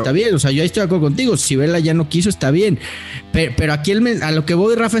Martino y está bien. O sea, yo ahí estoy de acuerdo contigo. Si Vela ya no quiso, está bien. Pero aquí a lo que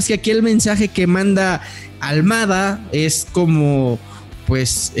voy, Rafa, es que aquí el mensaje que manda Almada es como,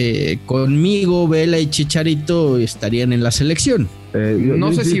 pues, conmigo, Vela y Chicharito estarían en la selección.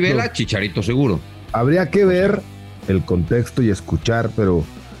 No sé si Vela, Chicharito seguro. Habría que ver el contexto y escuchar, pero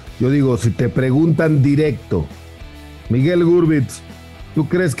yo digo, si te preguntan directo, Miguel Gurbitz, ¿tú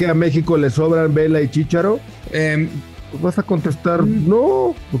crees que a México le sobran Vela y Chícharo? Pues vas a contestar,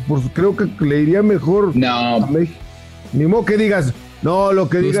 no, pues creo que le iría mejor a México. Ni modo que digas, no, lo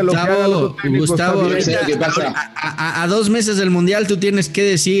que diga, lo que haga el otro técnico. Gustavo, ¿qué pasa? a 2 meses del Mundial tú tienes que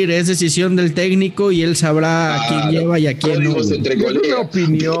decir, es decisión del técnico y él sabrá a quién lleva y a quién no. Es una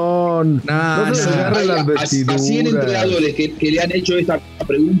opinión. No se agarre las vestiduras. A 100 entrenadores que le han hecho esta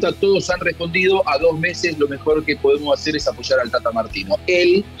pregunta, todos han respondido: a 2 meses lo mejor que podemos hacer es apoyar al Tata Martino.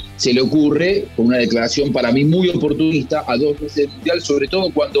 Él se le ocurre, con una declaración para mí muy oportunista, a 2 meses del Mundial, sobre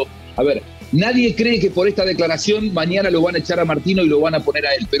todo cuando, a ver, nadie cree que por esta declaración mañana lo van a echar a Martino y lo van a poner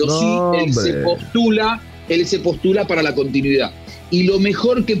a él, pero no, sí, él se postula para la continuidad. Y lo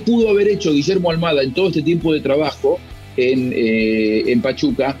mejor que pudo haber hecho Guillermo Almada en todo este tiempo de trabajo en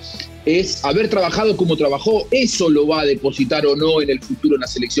Pachuca es haber trabajado como trabajó. Eso lo va a depositar o no en el futuro en la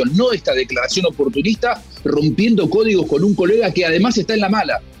selección, no esta declaración oportunista rompiendo códigos con un colega que además está en la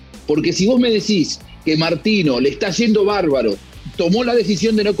mala. Porque si vos me decís que Martino le está yendo bárbaro, tomó la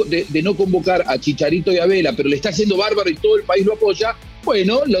decisión de no convocar a Chicharito y a Vela, pero le está haciendo bárbaro y todo el país lo apoya,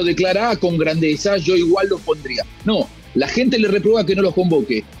 bueno, lo declará con grandeza, yo igual lo pondría. No, la gente le reprueba que no los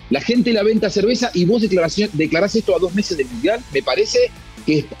convoque, la gente le venta cerveza y vos declarás esto a 2 meses del Mundial. Me parece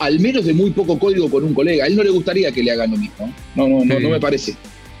que es al menos de muy poco código con un colega. A él no le gustaría que le hagan lo mismo. No me parece.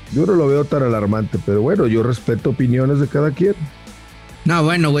 Yo no lo veo tan alarmante, pero bueno, yo respeto opiniones de cada quien. No,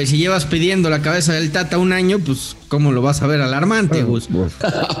 bueno, güey, si llevas pidiendo la cabeza del Tata 1 año, pues, ¿cómo lo vas a ver alarmante, Gus?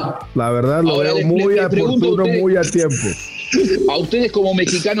 La verdad, lo veo muy oportuno, muy a tiempo. A ustedes como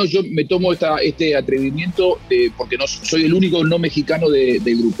mexicanos, yo me tomo este atrevimiento porque no soy el único no mexicano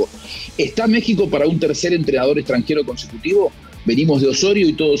del grupo. ¿Está México para un tercer entrenador extranjero consecutivo? Venimos de Osorio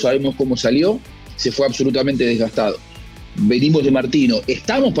y todos sabemos cómo salió. Se fue absolutamente desgastado. Venimos de Martino.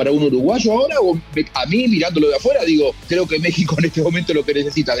 ¿Estamos para un uruguayo ahora? O a mí, mirándolo de afuera, digo, creo que México en este momento lo que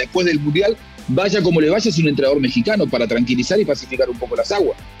necesita, después del Mundial, vaya como le vaya, es un entrenador mexicano para tranquilizar y pacificar un poco las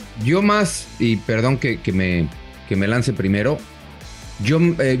aguas. Yo más, y perdón que me lance primero,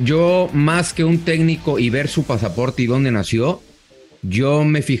 yo más que un técnico y ver su pasaporte y dónde nació, yo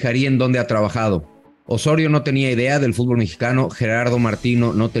me fijaría en dónde ha trabajado. Osorio no tenía idea del fútbol mexicano, Gerardo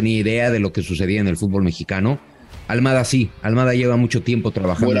Martino no tenía idea de lo que sucedía en el fútbol mexicano. Almada sí, Almada lleva mucho tiempo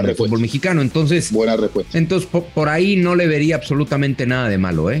trabajando en el fútbol mexicano, entonces, buena respuesta. Entonces por ahí no le vería absolutamente nada de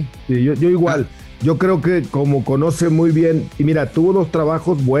malo, ¿eh? Sí, yo igual, yo creo que como conoce muy bien, y mira, tuvo 2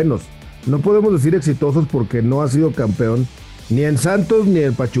 trabajos buenos, no podemos decir exitosos porque no ha sido campeón, ni en Santos ni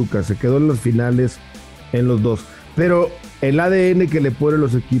en Pachuca, se quedó en las finales en los 2, pero el ADN que le ponen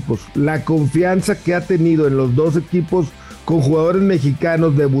los equipos, la confianza que ha tenido en los 2 equipos con jugadores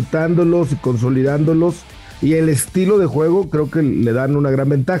mexicanos, debutándolos y consolidándolos, y el estilo de juego creo que le dan una gran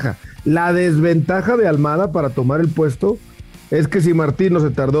ventaja. La desventaja de Almada para tomar el puesto es que si Martino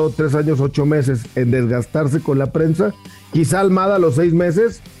se tardó 3 años, 8 meses en desgastarse con la prensa, quizá Almada a los 6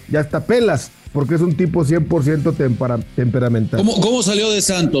 meses ya está pelas, porque es un tipo 100% temperamental. ¿Cómo salió de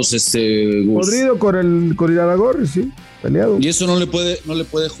Santos Gus? Podrido con Iraragorri, sí, peleado. ¿Y eso no le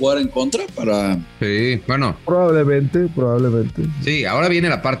puede jugar en contra para...? Sí, bueno. Probablemente. Sí, ahora viene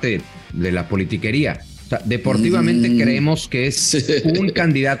la parte de la politiquería. O sea, deportivamente creemos que es un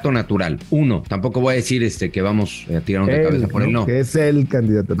candidato natural. Uno, tampoco voy a decir que vamos a tirarnos de cabeza por él, no. Que es el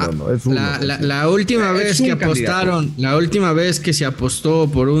candidato, no, es uno. La última vez que apostaron, la última vez que se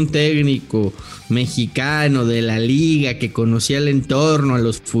apostó por un técnico mexicano de la liga que conocía el entorno, a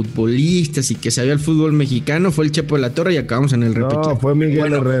los futbolistas y que sabía el fútbol mexicano fue el Chepo de la Torre y acabamos en el repechaje. No, fue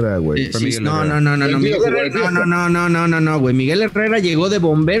Miguel Herrera, güey. No, güey. Miguel Herrera llegó de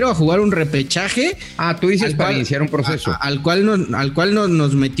bombero a jugar un repechaje. Tú dices para iniciar un proceso. Al cual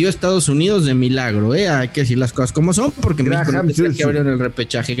nos metió Estados Unidos de milagro, Hay que decir las cosas como son, porque México no tenía que abrir el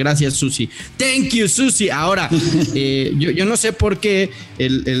repechaje. Gracias, Susi. Thank you, Susi. Ahora, yo no sé por qué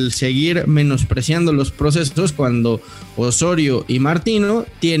el seguir menospreciando los procesos cuando Osorio y Martino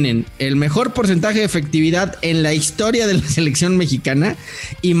tienen el mejor porcentaje de efectividad en la historia de la selección mexicana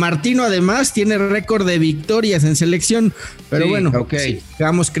y Martino además tiene récord de victorias en selección. Pero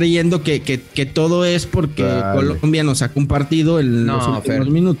sigamos creyendo que todo es porque Colombia nos ha compartido en los últimos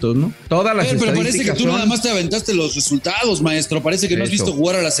minutos, ¿no? Todas las pero parece que tú nada más te aventaste los resultados, maestro. Parece que no has visto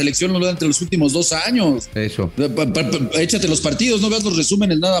jugar a la selección durante los últimos 2 años. Eso. Échate los partidos, no veas los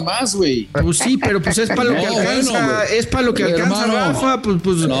resúmenes nada más, güey. Pues sí, pero pues es para lo que alcanza, es para lo que alcanza, Rafa,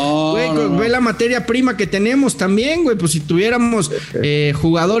 pues ve la materia prima que tenemos también, güey, pues si tuviéramos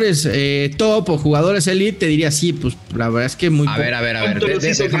jugadores top o jugadores elite, te diría sí, pues la verdad es que muy A ver,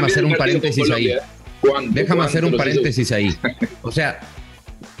 déjame hacer un paréntesis ahí. Déjame hacer un paréntesis ahí. O sea,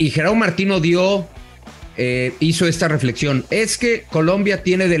 y Gerardo Martino hizo esta reflexión, es que Colombia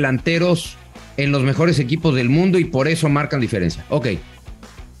tiene delanteros en los mejores equipos del mundo y por eso marcan diferencia. Ok.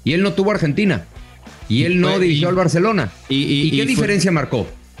 Y él no tuvo Argentina. y él no dirigió al Barcelona. ¿Y qué diferencia marcó?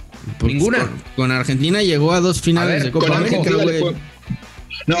 Pues Ninguna. Con Argentina llegó a 2 finales de Copa América.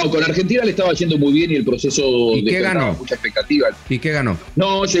 No, con Argentina le estaba yendo muy bien y el proceso ganó mucha expectativa. ¿Y qué ganó?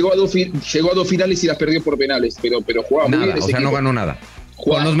 No, llegó a dos finales y las perdió por penales, pero jugaba nada, muy bien. O sea, no ganó nada.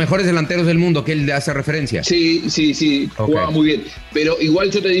 Con los mejores delanteros del mundo que él le hace referencia. Sí, jugaba muy bien. Pero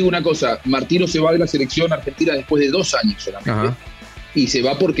igual yo te digo una cosa, Martino se va de la selección argentina después de 2 años solamente. Ajá. Y se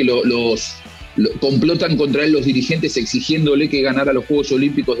va porque complotan contra él los dirigentes exigiéndole que ganara los Juegos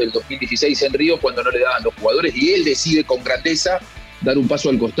Olímpicos del 2016 en Río cuando no le daban los jugadores y él decide con grandeza dar un paso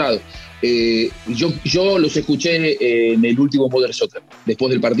al costado. Yo los escuché en el último Modern Soccer,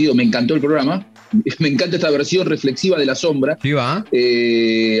 después del partido, me encantó el programa, me encanta esta versión reflexiva de la sombra. Sí, va.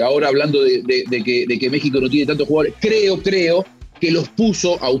 Ahora hablando de que México no tiene tantos jugadores, creo que los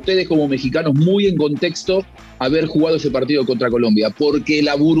puso a ustedes como mexicanos muy en contexto haber jugado ese partido contra Colombia, porque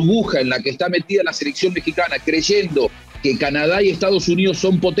la burbuja en la que está metida la selección mexicana, creyendo que Canadá y Estados Unidos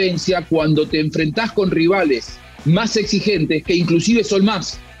son potencia, cuando te enfrentás con rivales más exigentes, que inclusive son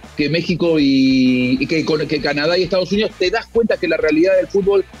más que México y que Canadá y Estados Unidos, te das cuenta que la realidad del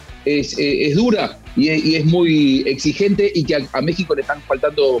fútbol es dura y es muy exigente y que a México le están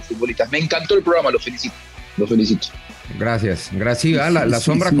faltando futbolistas. Me encantó el programa, lo felicito. Gracias. La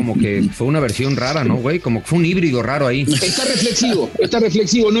sombra como que fue una versión rara, ¿no, güey? Como que fue un híbrido raro ahí. Está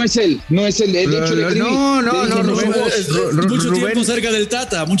reflexivo, no es él. De hecho, le escribí. No, mucho tiempo cerca del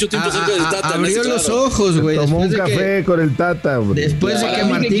Tata, abrió los ojos, güey. Tomó un café con el Tata, güey. Después de que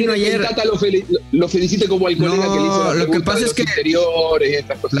Martino ayer... El Tata lo felicite como al colega que le hizo lo que pasa es que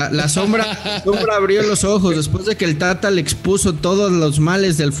la sombra abrió los ojos después de que el Tata le expuso todos los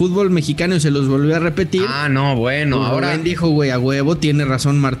males del fútbol mexicano y se los volvió a repetir. No, bueno, ahora dijo, güey, a huevo, tiene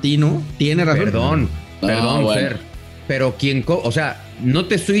razón Martino, tiene razón. Perdón, bueno. Fer, pero no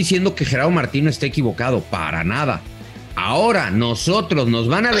te estoy diciendo que Gerardo Martino esté equivocado, para nada. Ahora nosotros nos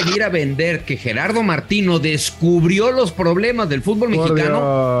van a venir a vender que Gerardo Martino descubrió los problemas del fútbol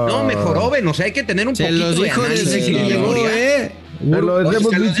mexicano. No, mejoró, ven, o sea, hay que tener un poquito de análisis. Desde que llegó, Lo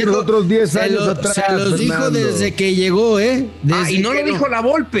hemos dicho nosotros 10 años atrás. Se los dijo desde que llegó, ¿eh? Y no lo dijo la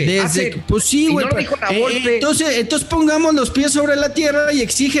Volpe. Pues sí, güey. No lo dijo la Volpe. Entonces pongamos los pies sobre la tierra y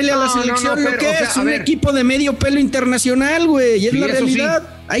exígele a la selección lo que es un equipo de medio pelo internacional, güey. Y es la realidad. Sí.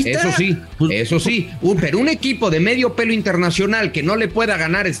 Ahí está. Eso sí. Pero un equipo de medio pelo internacional que no le pueda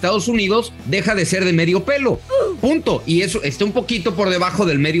ganar a Estados Unidos deja de ser de medio pelo. Punto. Y eso está un poquito por debajo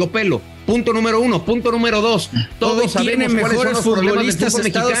del medio pelo. Punto número 1. Punto número 2. Todos sabemos cuáles son los problemas del fútbol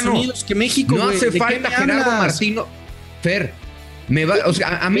mexicano. Unidos que México, no hace falta Gerardo Martino. Fer,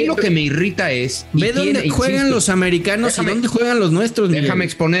 a mí lo que me irrita es... Ve dónde juegan los americanos y dónde juegan los nuestros. Déjame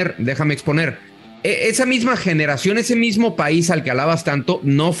exponer. Esa misma generación, ese mismo país al que alabas tanto,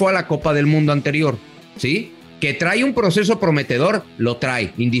 no fue a la Copa del Mundo anterior, ¿sí? Que trae un proceso prometedor, lo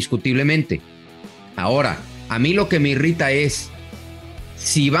trae, indiscutiblemente. Ahora, a mí lo que me irrita es,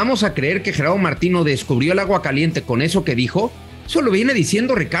 si vamos a creer que Gerardo Martino descubrió el agua caliente con eso que dijo, eso lo viene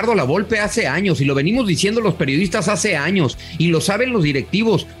diciendo Ricardo Lavolpe hace años y lo venimos diciendo los periodistas hace años y lo saben los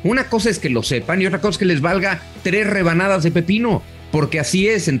directivos. Una cosa es que lo sepan y otra cosa es que les valga 3 rebanadas de pepino, porque así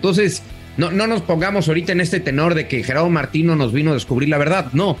es. Entonces, no nos pongamos ahorita en este tenor de que Gerardo Martino nos vino a descubrir la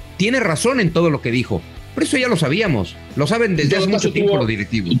verdad. No, tiene razón en todo lo que dijo. Pero eso ya lo sabíamos, lo saben desde hace mucho tiempo los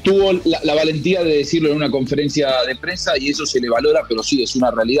directivos. Tuvo la valentía de decirlo en una conferencia de prensa y eso se le valora, pero sí, es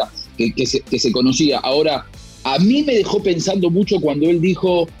una realidad que se conocía. Ahora, a mí me dejó pensando mucho cuando él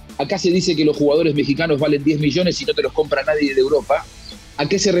dijo, acá se dice que los jugadores mexicanos valen 10 millones y no te los compra nadie de Europa. ¿A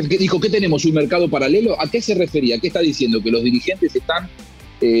qué se refiere? Dijo, ¿qué tenemos? ¿Un mercado paralelo? ¿A qué se refería? ¿Qué está diciendo? ¿Que los dirigentes están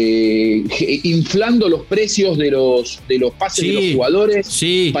inflando los precios de los pases de los jugadores?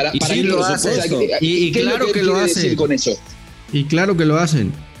 Sí, para sí lo hacen. Y claro que lo hacen. Con eso? Y claro que lo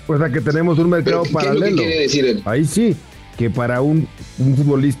hacen. Pues a que tenemos un mercado paralelo. ¿Qué es lo que quiere decir él? Ahí sí, que para un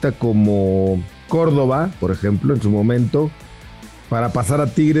futbolista como Córdoba, por ejemplo, en su momento, para pasar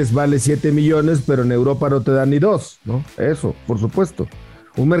a Tigres vale 7 millones, pero en Europa no te dan ni 2, ¿no? Eso, por supuesto.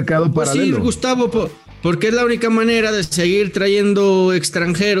 Un mercado paralelo. Sí, Gustavo, porque es la única manera de seguir trayendo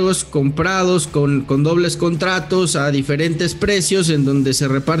extranjeros comprados con dobles contratos a diferentes precios en donde se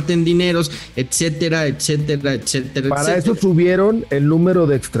reparten dineros, etcétera. Para eso subieron el número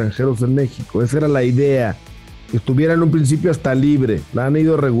de extranjeros en México. Esa era la idea. Que estuviera en un principio hasta libre. La han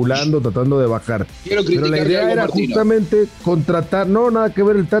ido regulando, tratando de bajar. Pero la idea era justamente contratar, no, nada que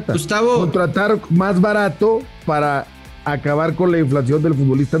ver el Tata. Gustavo, contratar más barato para acabar con la inflación del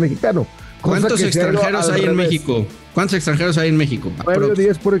futbolista mexicano. ¿Cuántos extranjeros hay en México? ¿Cuántos extranjeros hay en México? 9 o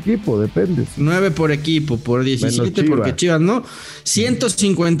 10 por equipo, depende. 9 por equipo, por 17 porque Chivas, ¿no?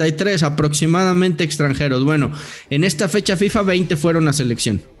 153 aproximadamente extranjeros. Bueno, en esta fecha FIFA 20 fueron a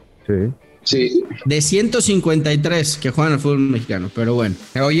selección. Sí. De 153 que juegan al fútbol mexicano, pero bueno.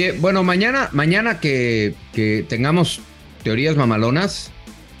 Oye, bueno, mañana que tengamos teorías mamalonas,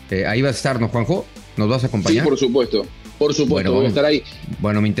 ahí vas a estar, ¿no, Juanjo? ¿Nos vas a acompañar? Sí, por supuesto. Por supuesto, bueno, voy a estar ahí.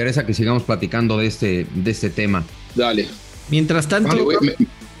 Bueno, me interesa que sigamos platicando de este tema. Dale. Mientras tanto...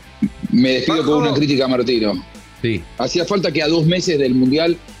 Me despido con una crítica a Martino. Sí. Hacía falta que a 2 meses del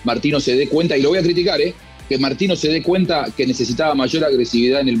Mundial Martino se dé cuenta, y lo voy a criticar, que Martino se dé cuenta que necesitaba mayor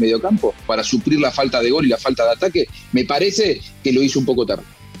agresividad en el mediocampo para suplir la falta de gol y la falta de ataque. Me parece que lo hizo un poco tarde.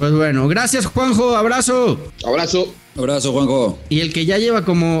 Pues bueno, gracias, Juanjo, abrazo. Abrazo, Juanjo. Y el que ya lleva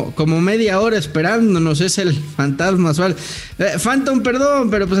como media hora esperándonos es el Fantasma Suárez. Phantom, perdón,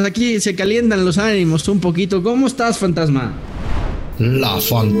 pero pues aquí se calientan los ánimos un poquito. ¿Cómo estás, Fantasma? La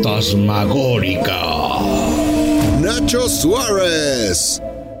fantasmagórica. Nacho Suárez.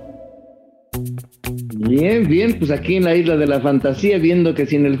 Bien, pues aquí en la isla de la fantasía, viendo que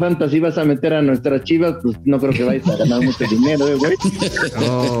si en el fantasy vas a meter a nuestras Chivas, pues no creo que vayas a ganar mucho dinero, güey.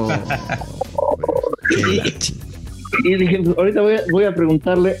 Y dije, pues, ahorita voy a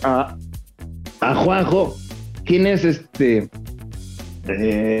preguntarle a Juanjo, ¿quién es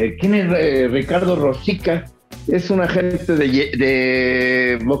Ricardo Rosica? Es un agente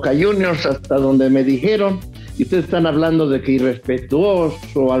de Boca Juniors, hasta donde me dijeron, y ustedes están hablando de que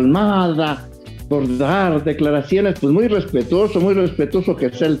irrespetuoso, Almada, por dar declaraciones, pues muy respetuoso que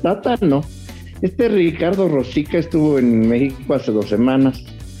sea el Tata, ¿no? Ricardo Rosica estuvo en México hace 2 semanas,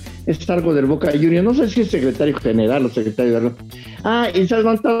 es algo del Boca Juniors, no sé si es secretario general o secretario de... y ¿sabes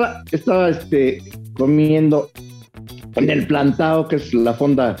dónde estaba comiendo en el Plantao, que es la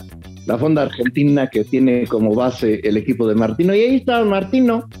fonda argentina que tiene como base el equipo de Martino, y ahí estaba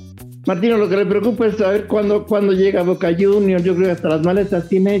Martino, lo que le preocupa es saber cuándo llega Boca Juniors. Yo creo que hasta las maletas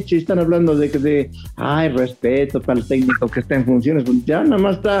tiene hecho y están hablando de respeto para el técnico que está en funciones, pues ya nada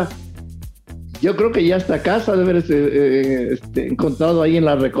más está. Yo creo que ya está a casa de haber encontrado ahí en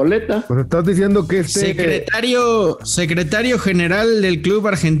la Recoleta. Pero estás diciendo que secretario general del club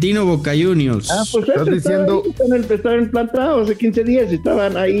argentino Boca Juniors. Pues estás diciendo... Estaban implantados hace 15 días y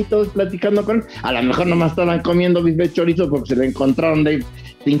estaban ahí todos platicando con él. A lo mejor nomás estaban comiendo bife chorizo porque se le encontraron de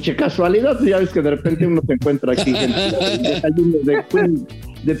pinche casualidad. Ya ves que de repente uno se encuentra aquí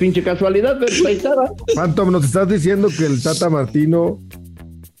de pinche casualidad, pero ahí estaba. Phantom, ¿nos estás diciendo que el Tata Martino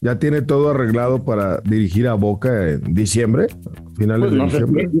ya tiene todo arreglado para dirigir a Boca en diciembre? ¿Finales de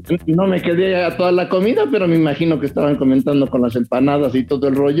diciembre? No me quedé a toda la comida, pero me imagino que estaban comentando con las empanadas y todo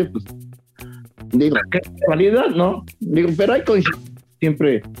el rollo, pues digo, qué casualidad, ¿no? Digo, pero hay coincidencia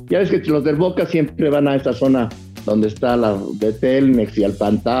siempre. Ya ves que los del Boca siempre van a esa zona donde está la de Telmex y al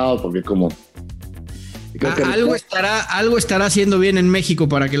Pantao, porque como... Algo estará haciendo bien en México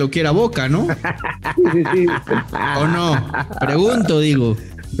para que lo quiera Boca, ¿no? Sí. ¿O no? Pregunto, digo.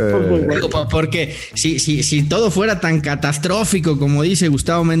 Porque si todo fuera tan catastrófico como dice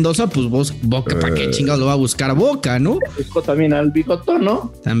Gustavo Mendoza, pues Boca, ¿para qué chingados lo va a buscar Boca, no? Buscó también al Bigotón,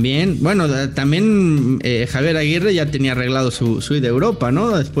 ¿no? También, bueno, Javier Aguirre ya tenía arreglado su de Europa,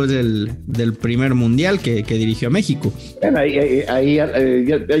 ¿no? Después del primer mundial que dirigió a México. Bueno, ahí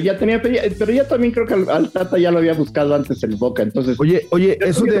ya tenía, pero ya también creo que al Tata ya lo había buscado antes el Boca, entonces... Oye,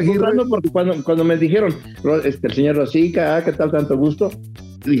 eso de Aguirre... Porque cuando me dijeron, el señor Rosica, ¿qué tal, tanto gusto?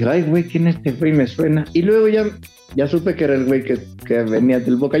 Dije, ay, güey, ¿quién es este güey? Me suena. Y luego ya supe que era el güey que venía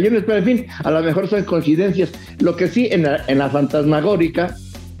del Boca Juniors, pero en fin, a lo mejor son coincidencias. Lo que sí, en la fantasmagórica,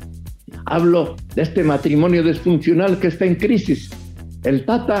 hablo de este matrimonio disfuncional que está en crisis. El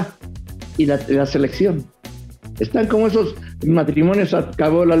Tata y la selección. Están como esos matrimonios,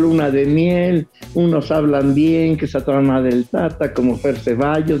 acabó la luna de miel, unos hablan bien, que se atoman más del Tata, como Fer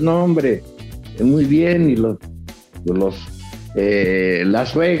Ceballos, no, hombre, muy bien, y la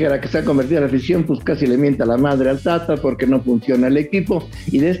suegra que se ha convertido en la afición, pues casi le mienta la madre al Tata porque no funciona el equipo,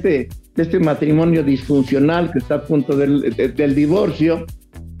 y de este matrimonio disfuncional que está a punto del divorcio,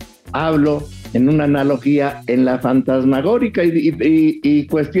 hablo en una analogía en la fantasmagórica y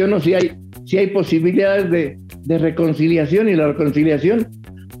cuestiono si hay posibilidades de reconciliación, y la reconciliación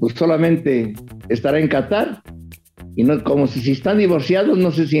pues solamente estará en Qatar. Y no, como si están divorciados, no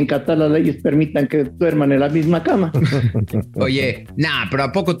sé si en Qatar las leyes permitan que duerman en la misma cama. Oye, pero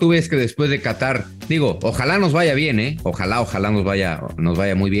 ¿a poco tú ves que después de Qatar, digo, ojalá nos vaya bien, ¿eh? Ojalá nos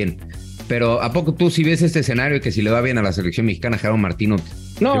vaya muy bien. Pero ¿a poco tú si ves este escenario que si le va bien a la selección mexicana, Gerardo Martino?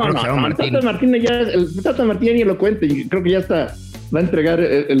 No, el Tata Martino ya ni lo cuente. Creo que ya está va a entregar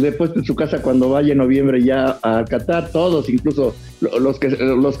el depósito en su casa cuando vaya en noviembre ya a Qatar, todos, incluso los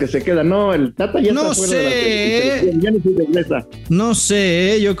que se quedan. No, el Tata ya está fuera de la selección, ya no se regresa. No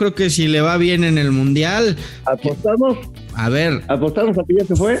sé, yo creo que si le va bien en el Mundial. ¿Apostamos? A ver. ¿Apostamos a que ya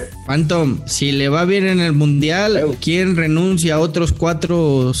se fue? Phantom, si le va bien en el Mundial, ¿quién renuncia a otros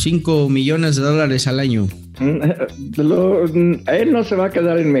 4 o 5 millones de dólares al año? Él no se va a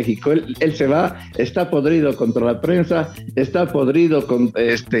quedar en México, él se va, está podrido contra la prensa, está podrido con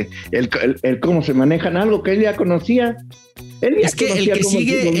el cómo se manejan, algo que él ya conocía. Es que el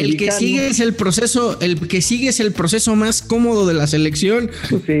que sigue es el proceso más cómodo de la selección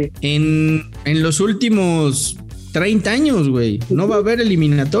en los últimos 30 años, güey. No va a haber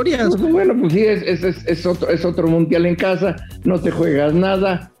eliminatorias. Bueno, pues sí, es otro mundial en casa, no te juegas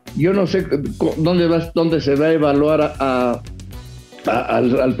nada. Yo no sé dónde se va a evaluar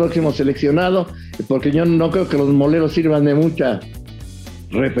al próximo seleccionado, porque yo no creo que los moleros sirvan de mucha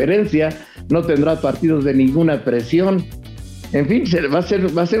referencia, no tendrá partidos de ninguna presión. En fin, va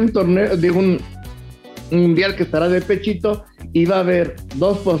a ser un torneo, digo, un mundial que estará de pechito y va a haber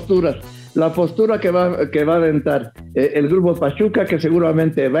dos posturas. La postura que va a aventar el grupo Pachuca, que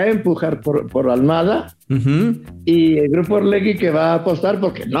seguramente va a empujar por Almada, y el grupo Orlegui, que va a apostar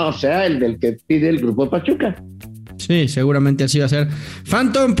porque no sea el del que pide el grupo Pachuca. Sí, seguramente así va a ser.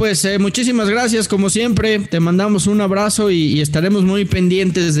 Phantom, pues muchísimas gracias como siempre, te mandamos un abrazo y estaremos muy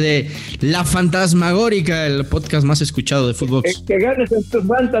pendientes de La Fantasmagórica, el podcast más escuchado de fútbol. Que ganes en tus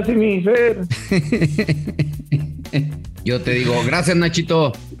fantasy, mi Fer. Yo te digo, gracias,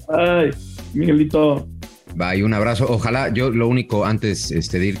 Nachito. Ay, Miguelito. Bye, un abrazo. Ojalá, yo lo único antes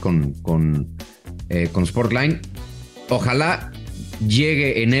de ir con Sportline, ojalá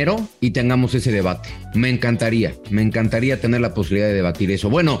llegue enero y tengamos ese debate. Me encantaría tener la posibilidad de debatir eso.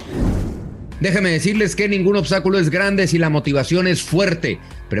 Bueno, déjenme decirles que ningún obstáculo es grande si la motivación es fuerte.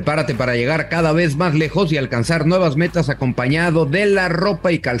 Prepárate para llegar cada vez más lejos y alcanzar nuevas metas acompañado de la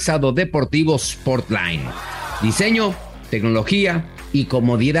ropa y calzado deportivo Sportline. Diseño, tecnología y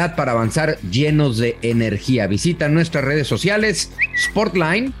comodidad para avanzar llenos de energía. Visita nuestras redes sociales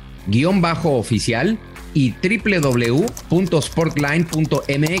Sportline_oficial y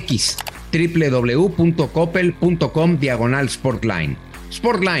www.sportline.mx, www.coppel.com/Sportline.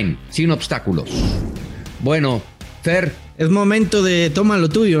 Sportline, sin obstáculos. Bueno, Fer. Es momento de toma lo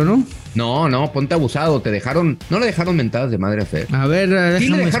tuyo, ¿no? No, ponte abusado. No le dejaron mentadas de madre a Fer. A ver, ¿sí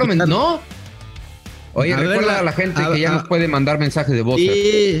le dejaron mentadas? ¿No? Oye, recuerda a la gente que ya nos puede mandar mensajes de voz.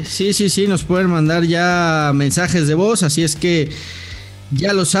 Sí, nos pueden mandar ya mensajes de voz, así es que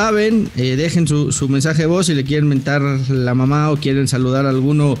ya lo saben, dejen su mensaje de voz si le quieren mentar la mamá o quieren saludar a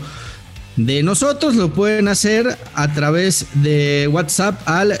alguno de nosotros, lo pueden hacer a través de WhatsApp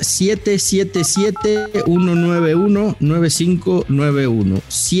al 777-191-9591.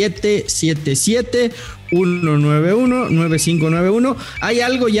 777-191-9591. ¿Hay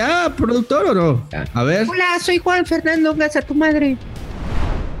algo ya, productor, o no? A ver. Hola, soy Juan Fernando, gracias a tu madre.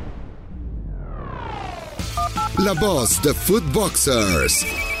 La voz de Footboxers.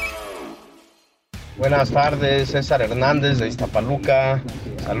 Buenas tardes, César Hernández de Iztapaluca.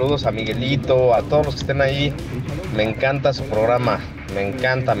 Saludos a Miguelito, a todos los que estén ahí. Me encanta su programa, me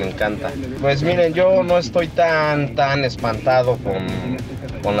encanta. Pues miren, yo no estoy tan espantado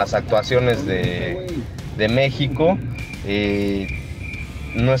con las actuaciones de México.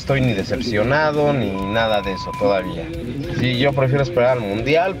 No estoy ni decepcionado ni nada de eso todavía. Sí, yo prefiero esperar al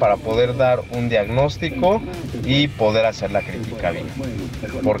Mundial para poder dar un diagnóstico y poder hacer la crítica bien.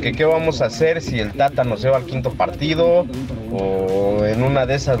 Porque ¿qué vamos a hacer si el Tata nos lleva al quinto partido o en una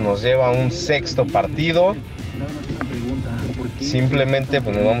de esas nos lleva a un sexto partido? Simplemente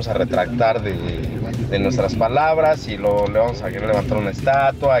pues nos vamos a retractar de nuestras palabras y le vamos a querer levantar una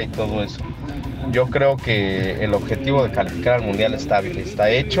estatua y todo eso. Yo creo que el objetivo de calificar al Mundial está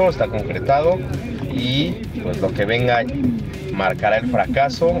hecho, está concretado y pues lo que venga marcará el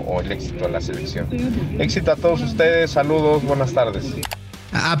fracaso o el éxito de la selección. Éxito a todos ustedes, saludos, buenas tardes.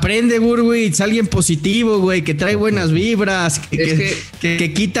 Aprende, Burwitz, alguien positivo, güey, que trae buenas vibras,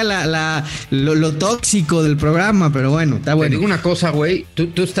 que quita lo tóxico del programa, pero bueno, está bueno. Te digo una cosa, güey,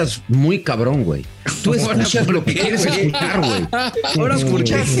 tú estás muy cabrón, güey. Tú escuchas lo que quieres escuchar, güey. Ahora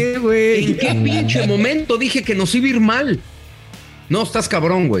escuchaste, güey. ¿En qué pinche momento dije que nos iba a ir mal? No, estás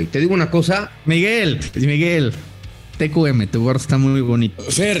cabrón, güey. Te digo una cosa. Miguel. TQM, tu gorro está muy bonito.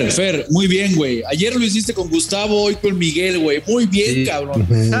 Fer, muy bien, güey. Ayer lo hiciste con Gustavo, hoy con Miguel, güey. Muy bien, sí, cabrón.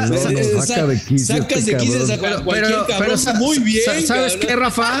 Sacas de quicio a cualquier cabrón. Muy bien, ¿sabes qué,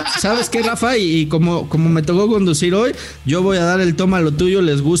 Rafa? Y como me tocó conducir hoy, yo voy a dar el toma lo tuyo,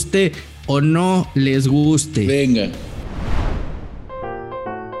 les guste o no les guste. Venga.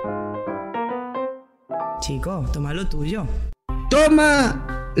 chico, toma lo tuyo.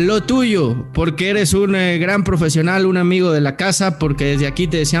 Toma lo tuyo, porque eres un gran profesional, un amigo de la casa, porque desde aquí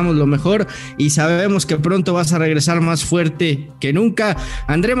te deseamos lo mejor y sabemos que pronto vas a regresar más fuerte que nunca.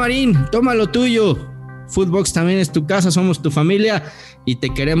 André Marín, toma lo tuyo. Footbox también es tu casa, somos tu familia y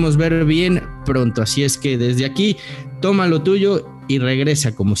te queremos ver bien pronto. Así es que desde aquí, toma lo tuyo y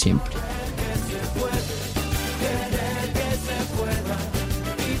regresa como siempre.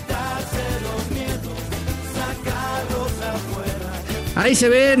 Ahí se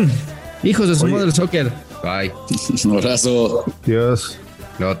ven, hijos de su Mother Soccer. Bye. Un abrazo. Dios.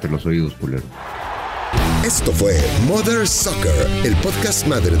 Lávate los oídos, culero. Esto fue Mother Soccer, el podcast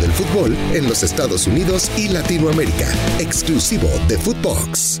madre del fútbol en los Estados Unidos y Latinoamérica, exclusivo de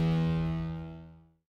Footbox.